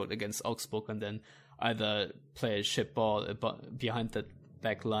as they showed against Augsburg, and then either play a ship ball behind that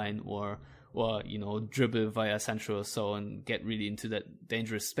back line or dribble via central or so and get really into that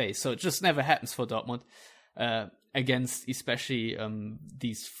dangerous space. So it just never happens for Dortmund against especially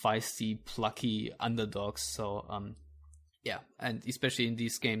these feisty, plucky underdogs. So and especially in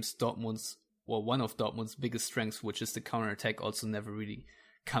these games, one of Dortmund's biggest strengths, which is the counterattack, also never really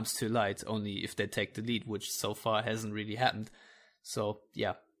comes to light, only if they take the lead, which so far hasn't really happened. So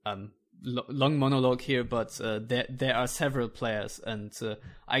long monologue here, but there are several players, and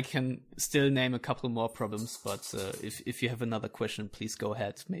I can still name a couple more problems, but if you have another question, please go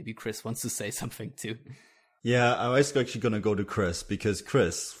ahead. Maybe Chris wants to say something too. Yeah, I was actually going to go to Chris, because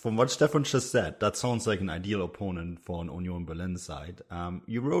Chris, from what Stefan just said, that sounds like an ideal opponent for an Union Berlin side.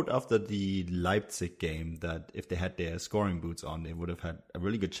 You wrote after the Leipzig game that if they had their scoring boots on, they would have had a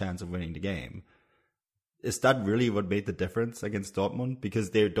really good chance of winning the game. Is that really what made the difference against Dortmund?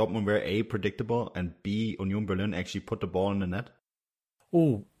 Because Dortmund were A, predictable, and B, Union Berlin actually put the ball in the net?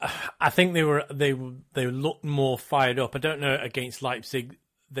 Oh, I think they looked more fired up. I don't know, against Leipzig,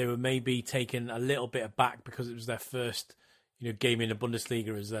 they were maybe taken a little bit aback because it was their first game in the Bundesliga.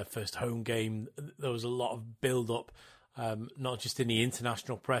 It was their first home game. There was a lot of build-up, not just in the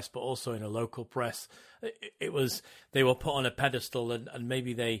international press, but also in a local press. They were put on a pedestal, and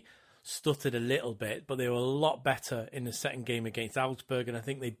maybe they stuttered a little bit, but they were a lot better in the second game against Augsburg, and I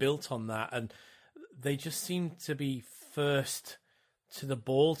think they built on that, and they just seemed to be first to the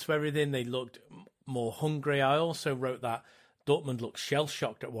ball, to everything. They looked more hungry. I also wrote that Dortmund looked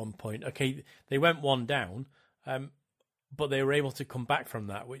shell-shocked at one point. Okay, they went one down, but they were able to come back from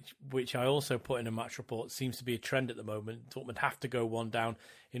that, which I also put in a match report. Seems to be a trend at the moment. Dortmund have to go one down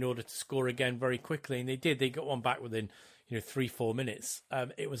in order to score again very quickly, and they did. They got one back within 3-4 minutes.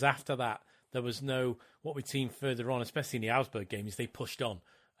 It was after that there was no, what we'd seen further on, especially in the Augsburg game, is they pushed on,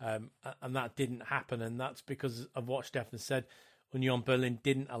 and that didn't happen, and that's because of what Stefan said. Union Berlin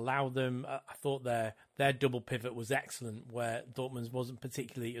didn't allow them. I thought their double pivot was excellent, where Dortmund's wasn't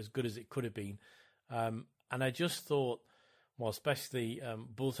particularly as good as it could have been. And I just thought, well, especially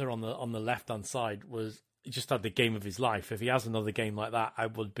Bulter on the left-hand side just had the game of his life. If he has another game like that, I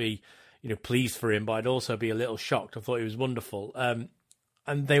would be, pleased for him, but I'd also be a little shocked. I thought he was wonderful.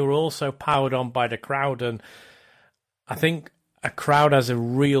 And they were also powered on by the crowd, and I think a crowd has a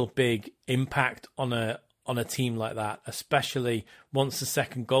real big impact on a team like that, especially once the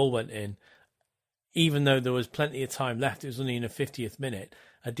second goal went in. Even though there was plenty of time left, it was only in the 50th minute,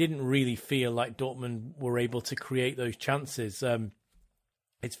 I didn't really feel like Dortmund were able to create those chances.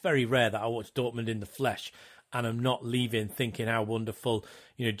 It's very rare that I watch Dortmund in the flesh and I'm not leaving thinking how wonderful,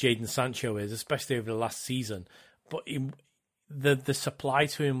 Jadon Sancho is, especially over the last season. But the supply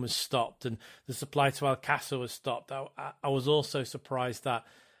to him was stopped, and the supply to Alcácer was stopped. I was also surprised that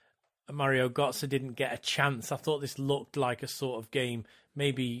Mario Götze didn't get a chance. I thought this looked like a sort of game,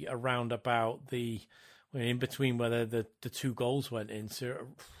 maybe around about in between where the two goals went in, so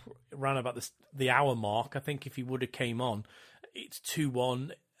around about the hour mark. I think if he would have came on, it's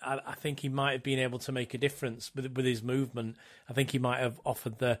 2-1. I think he might have been able to make a difference with his movement. I think he might have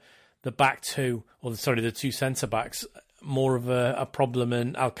offered the back two, the two centre backs, more of a problem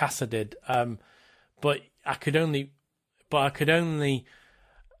than Alcácer did. But I can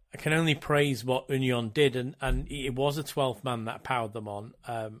only praise what Union did, and it was a 12th man that powered them on.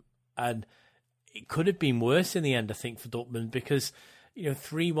 And it could have been worse in the end, I think, for Dortmund, because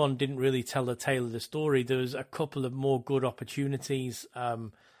 3-1 didn't really tell the tale of the story. There was a couple of more good opportunities,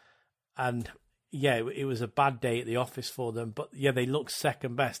 and it was a bad day at the office for them. But they looked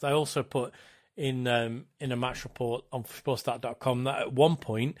second best. I also put in a match report on Sportstat.com that at one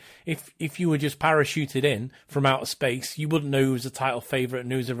point, if you were just parachuted in from outer space, you wouldn't know who was a title favourite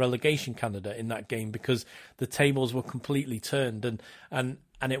and who was a relegation candidate in that game, because the tables were completely turned. And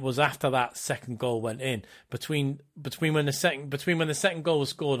it was after that second goal went in, between when the second goal was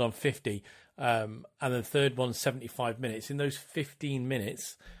scored on 50 and the third one 75 minutes. In those 15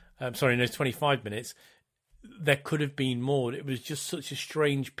 minutes, in those 25 minutes, there could have been more. It was just such a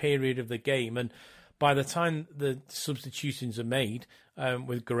strange period of the game. And by the time the substitutions are made,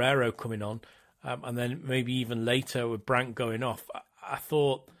 with Guerrero coming on, and then maybe even later with Brandt going off, I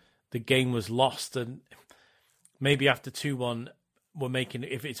thought the game was lost. And maybe after 2-1,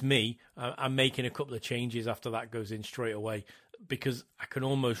 if it's me, I'm making a couple of changes after that goes in straight away, because I can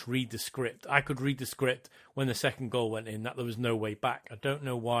almost read the script. I could read the script when the second goal went in, that there was no way back. I don't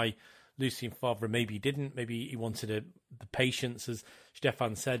know why Lucien Favre maybe didn't. Maybe he wanted the patience, as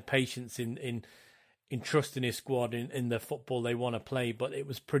Stefan said, patience in trusting his squad in the football they want to play. But it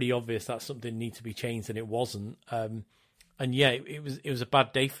was pretty obvious that something needed to be changed, and it wasn't. It was a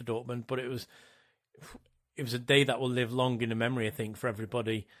bad day for Dortmund, but it was a day that will live long in the memory, I think, for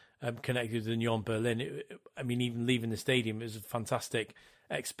everybody connected with Union Berlin. Even leaving the stadium, it was a fantastic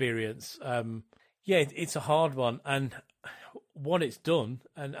experience. It's a hard one, and what it's done,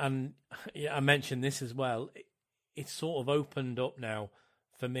 and I mentioned this as well, it's sort of opened up now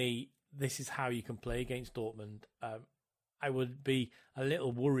for me. This is how you can play against Dortmund. I would be a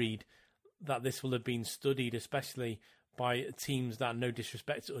little worried that this will have been studied, especially by teams that, no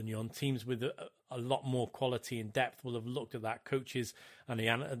disrespect to Union, teams with a lot more quality and depth will have looked at that. Coaches and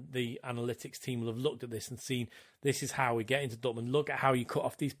the analytics team will have looked at this and seen, this is how we get into Dortmund. Look at how you cut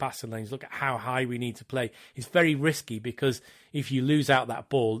off these passing lanes. Look at how high we need to play. It's very risky, because if you lose out that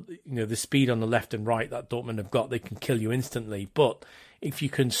ball, the speed on the left and right that Dortmund have got, they can kill you instantly. But if you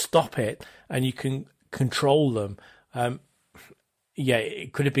can stop it and you can control them,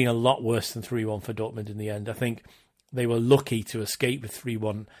 it could have been a lot worse than 3-1 for Dortmund in the end. I think they were lucky to escape with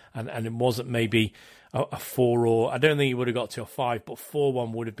 3-1, and it wasn't maybe a 4, or I don't think it would have got to a 5, but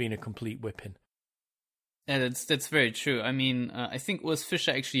 4-1 would have been a complete whipping. Yeah, that's very true. I think Urs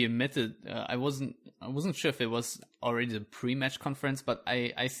Fischer actually admitted, I wasn't sure if it was already the pre-match conference, but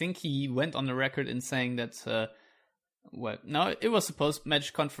I think he went on the record in saying that, it was a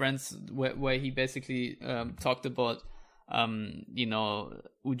post-match conference where he basically talked about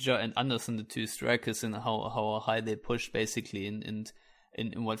Uja and Anderson, the two strikers, and how high they pushed, basically, in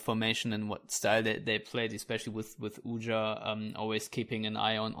what formation and what style they played, especially with Uja always keeping an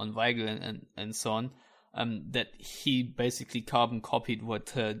eye on Weigl and so on. That he basically carbon copied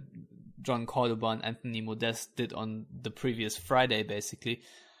what John Cordoba and Anthony Modeste did on the previous Friday, basically,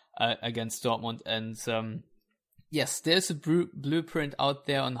 against Dortmund. And yes, there's a blueprint out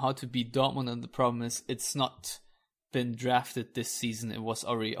there on how to beat Dortmund, and the problem is it's not been drafted this season. It was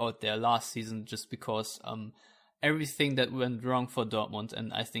already out there last season, just because everything that went wrong for Dortmund,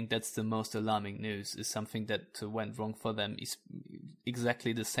 and I think that's the most alarming news, is something that went wrong for them is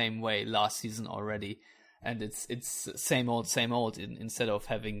exactly the same way last season already. And it's same old, instead of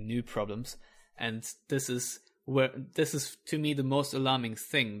having new problems. And this is to me the most alarming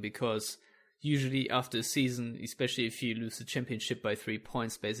thing, because usually after a season, especially if you lose the championship by 3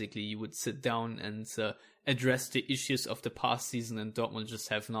 points, basically you would sit down and address the issues of the past season, and Dortmund just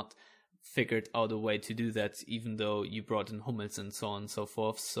have not figured out a way to do that, even though you brought in Hummels and so on and so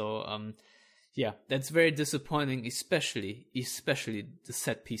forth. So yeah, that's very disappointing, especially the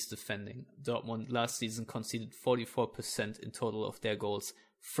set piece defending. Dortmund last season conceded 44% in total of their goals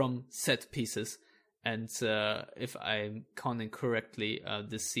from set pieces, and if I'm counting correctly,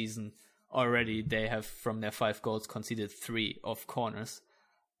 this season already they have, from their 5 goals, conceded 3 off corners.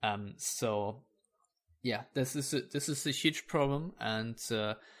 So yeah, this is a huge problem, and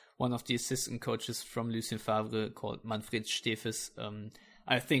one of the assistant coaches from Lucien Favre, called Manfred Stefes,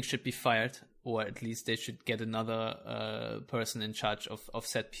 I think should be fired, or at least they should get another person in charge of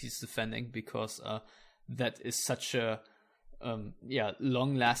set piece defending, because that is such a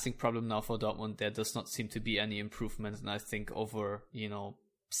long lasting problem now for Dortmund. There does not seem to be any improvement, and I think over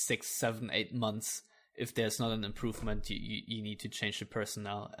 6, 7, 8 months, if there's not an improvement, you need to change the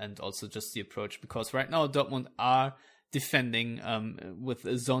personnel and also just the approach, because right now Dortmund are defending with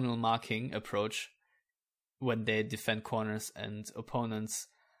a zonal marking approach when they defend corners, and opponents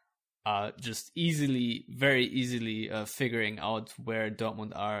are just very easily figuring out where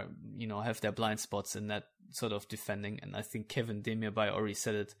Dortmund are, have their blind spots in that sort of defending. And I think Kevin Demirbay already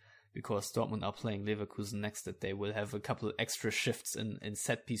said it, because Dortmund are playing Leverkusen next, that they will have a couple extra shifts in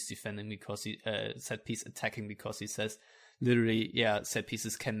set piece defending, because set piece attacking, because he says literally, set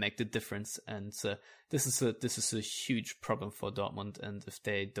pieces can make the difference. And this is a huge problem for Dortmund, and if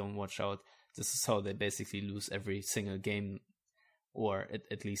they don't watch out, this is how they basically lose every single game, or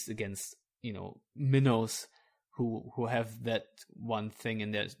at least against minnows who have that one thing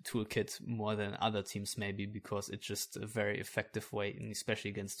in their toolkit more than other teams, maybe, because it's just a very effective way, and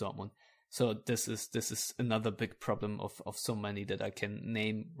especially against Dortmund. So this is another big problem of so many that I can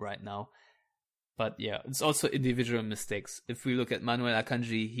name right now. But yeah, it's also individual mistakes. If we look at Manuel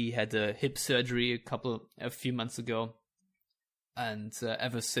Akanji, he had a hip surgery a few months ago, and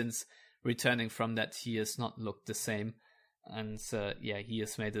ever since returning from that, he has not looked the same. And he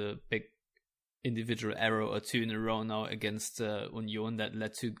has made a big individual error or 2 in a row now against Union that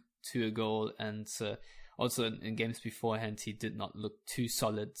led to a goal, and also in games beforehand he did not look too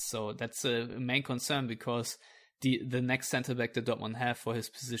solid. So that's a main concern, because the next centre back that Dortmund have for his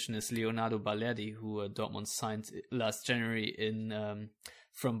position is Leonardo Balerdi, who Dortmund signed last January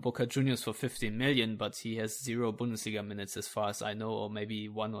from Boca Juniors for 15 million, but he has 0 Bundesliga minutes as far as I know, or maybe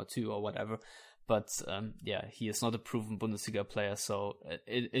 1 or 2 or whatever. But he is not a proven Bundesliga player, so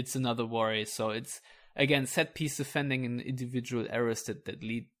it's another worry. So it's, again, set piece defending and individual errors that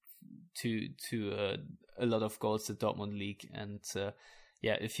lead to a lot of goals that Dortmund leak. And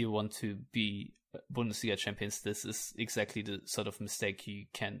if you want to be Bundesliga champions, this is exactly the sort of mistake you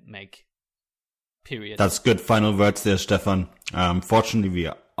can make. Period. That's good final words there, Stefan. Fortunately, we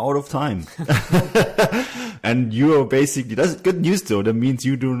are out of time. And you are basically, that's good news though. That means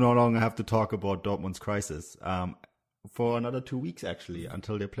you do no longer have to talk about Dortmund's crisis for another 2 weeks, actually,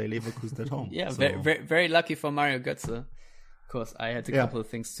 until they play Leverkusen at home. Yeah, so. very, very lucky for Mario Götze. Of course, I had a couple of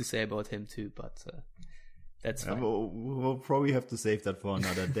things to say about him too, but that's fine. We'll probably have to save that for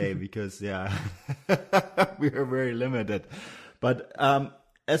another day, because we are very limited. But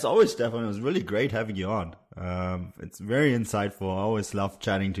as always, Stefan, it was really great having you on. It's very insightful. I always love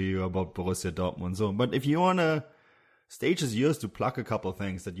chatting to you about Borussia Dortmund. So, but if you want to, stage is yours to plug a couple of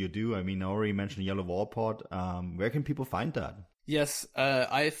things that you do. I mean, I already mentioned Yellow Wall Pod. Where can people find that? Yes,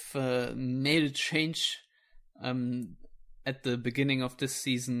 I've made a change at the beginning of this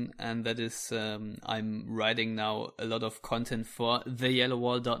season, and that is I'm writing now a lot of content for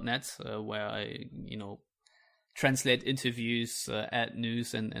theyellowwall.net, where I, translate interviews, add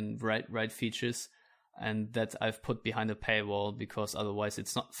news, and write features, and that I've put behind a paywall, because otherwise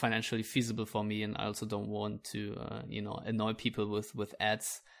it's not financially feasible for me, and I also don't want to annoy people with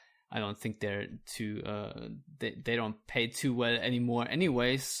ads. I don't think they're too they don't pay too well anymore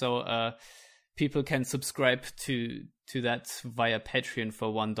anyway, so people can subscribe to that via Patreon for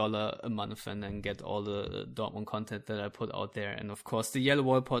 $1 a month, and then get all the Dortmund content that I put out there. And of course, the Yellow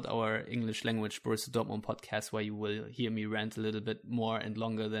Wall Pod, our English language Borussia Dortmund podcast, where you will hear me rant a little bit more and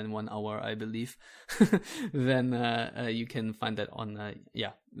longer than 1 hour, I believe. Then you can find that on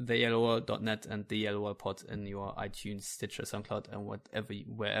theyellowwall.net and the Yellow Wall Pod in your iTunes, Stitcher, SoundCloud, and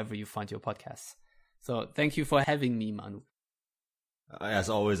wherever you find your podcasts. So thank you for having me, Manu. As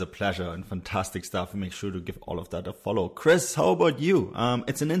always, a pleasure and fantastic stuff. Make sure to give all of that a follow. Chris, how about you?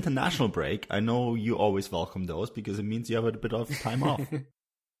 It's an international break. I know you always welcome those because it means you have a bit of time off.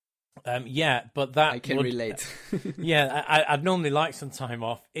 Yeah, but that I can relate. I'd normally like some time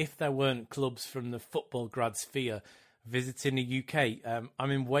off if there weren't clubs from the football grad sphere visiting the UK.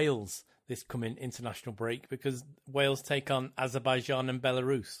 I'm in Wales this coming international break because Wales take on Azerbaijan and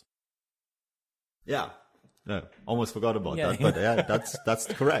Belarus. Yeah. No, almost forgot about that, but yeah, that's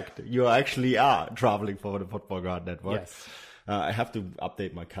correct. You actually are traveling for the Football Grad Network. Yes. I have to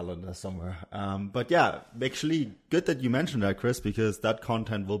update my calendar somewhere. But yeah, actually good that you mentioned that, Chris, because that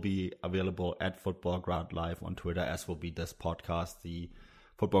content will be available at Football Grad Live on Twitter, as will be this podcast, the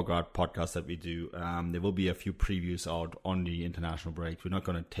Football Grad podcast that we do. There will be a few previews out on the international break. We're not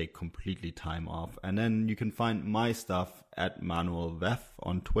going to take completely time off. And then you can find my stuff at Manuel Vef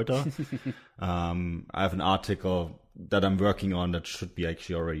on Twitter. I have an article that I'm working on that should be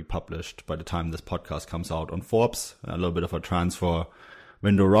actually already published by the time this podcast comes out on Forbes. A little bit of a transfer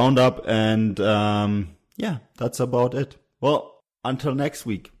window roundup. And yeah, that's about it. Well, until next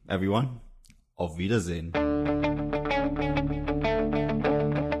week, everyone. Auf Wiedersehen.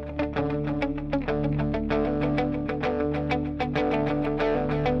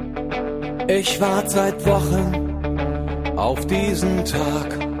 Ich warte seit Wochen auf diesen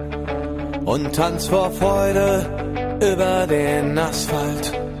Tag und tanz vor Freude über den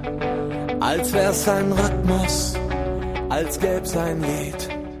Asphalt. Als wär's ein Rhythmus, als gäb's ein Lied,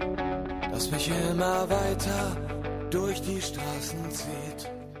 das mich immer weiter durch die Straßen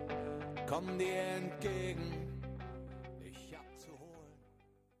zieht. Komm dir entgegen, dich abzuholen.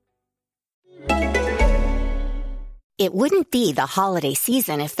 It wouldn't be the holiday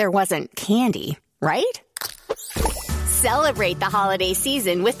season if there wasn't candy, right? Celebrate the holiday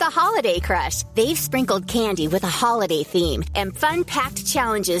season with the Holiday Crush. They've sprinkled candy with a holiday theme and fun-packed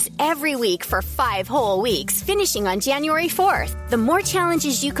challenges every week for 5 whole weeks, finishing on January 4th. The more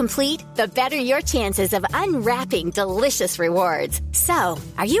challenges you complete, the better your chances of unwrapping delicious rewards. So,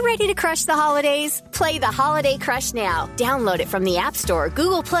 are you ready to crush the holidays? Play the Holiday Crush now. Download it from the App Store,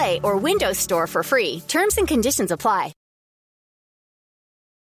 Google Play, or Windows Store for free. Terms and conditions apply.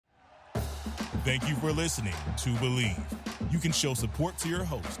 Thank you for listening to Believe. You can show support to your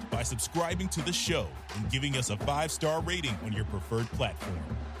host by subscribing to the show and giving us a 5-star rating on your preferred platform.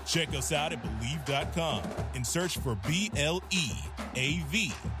 Check us out at Believe.com and search for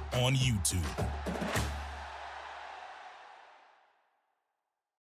BLEAV on YouTube.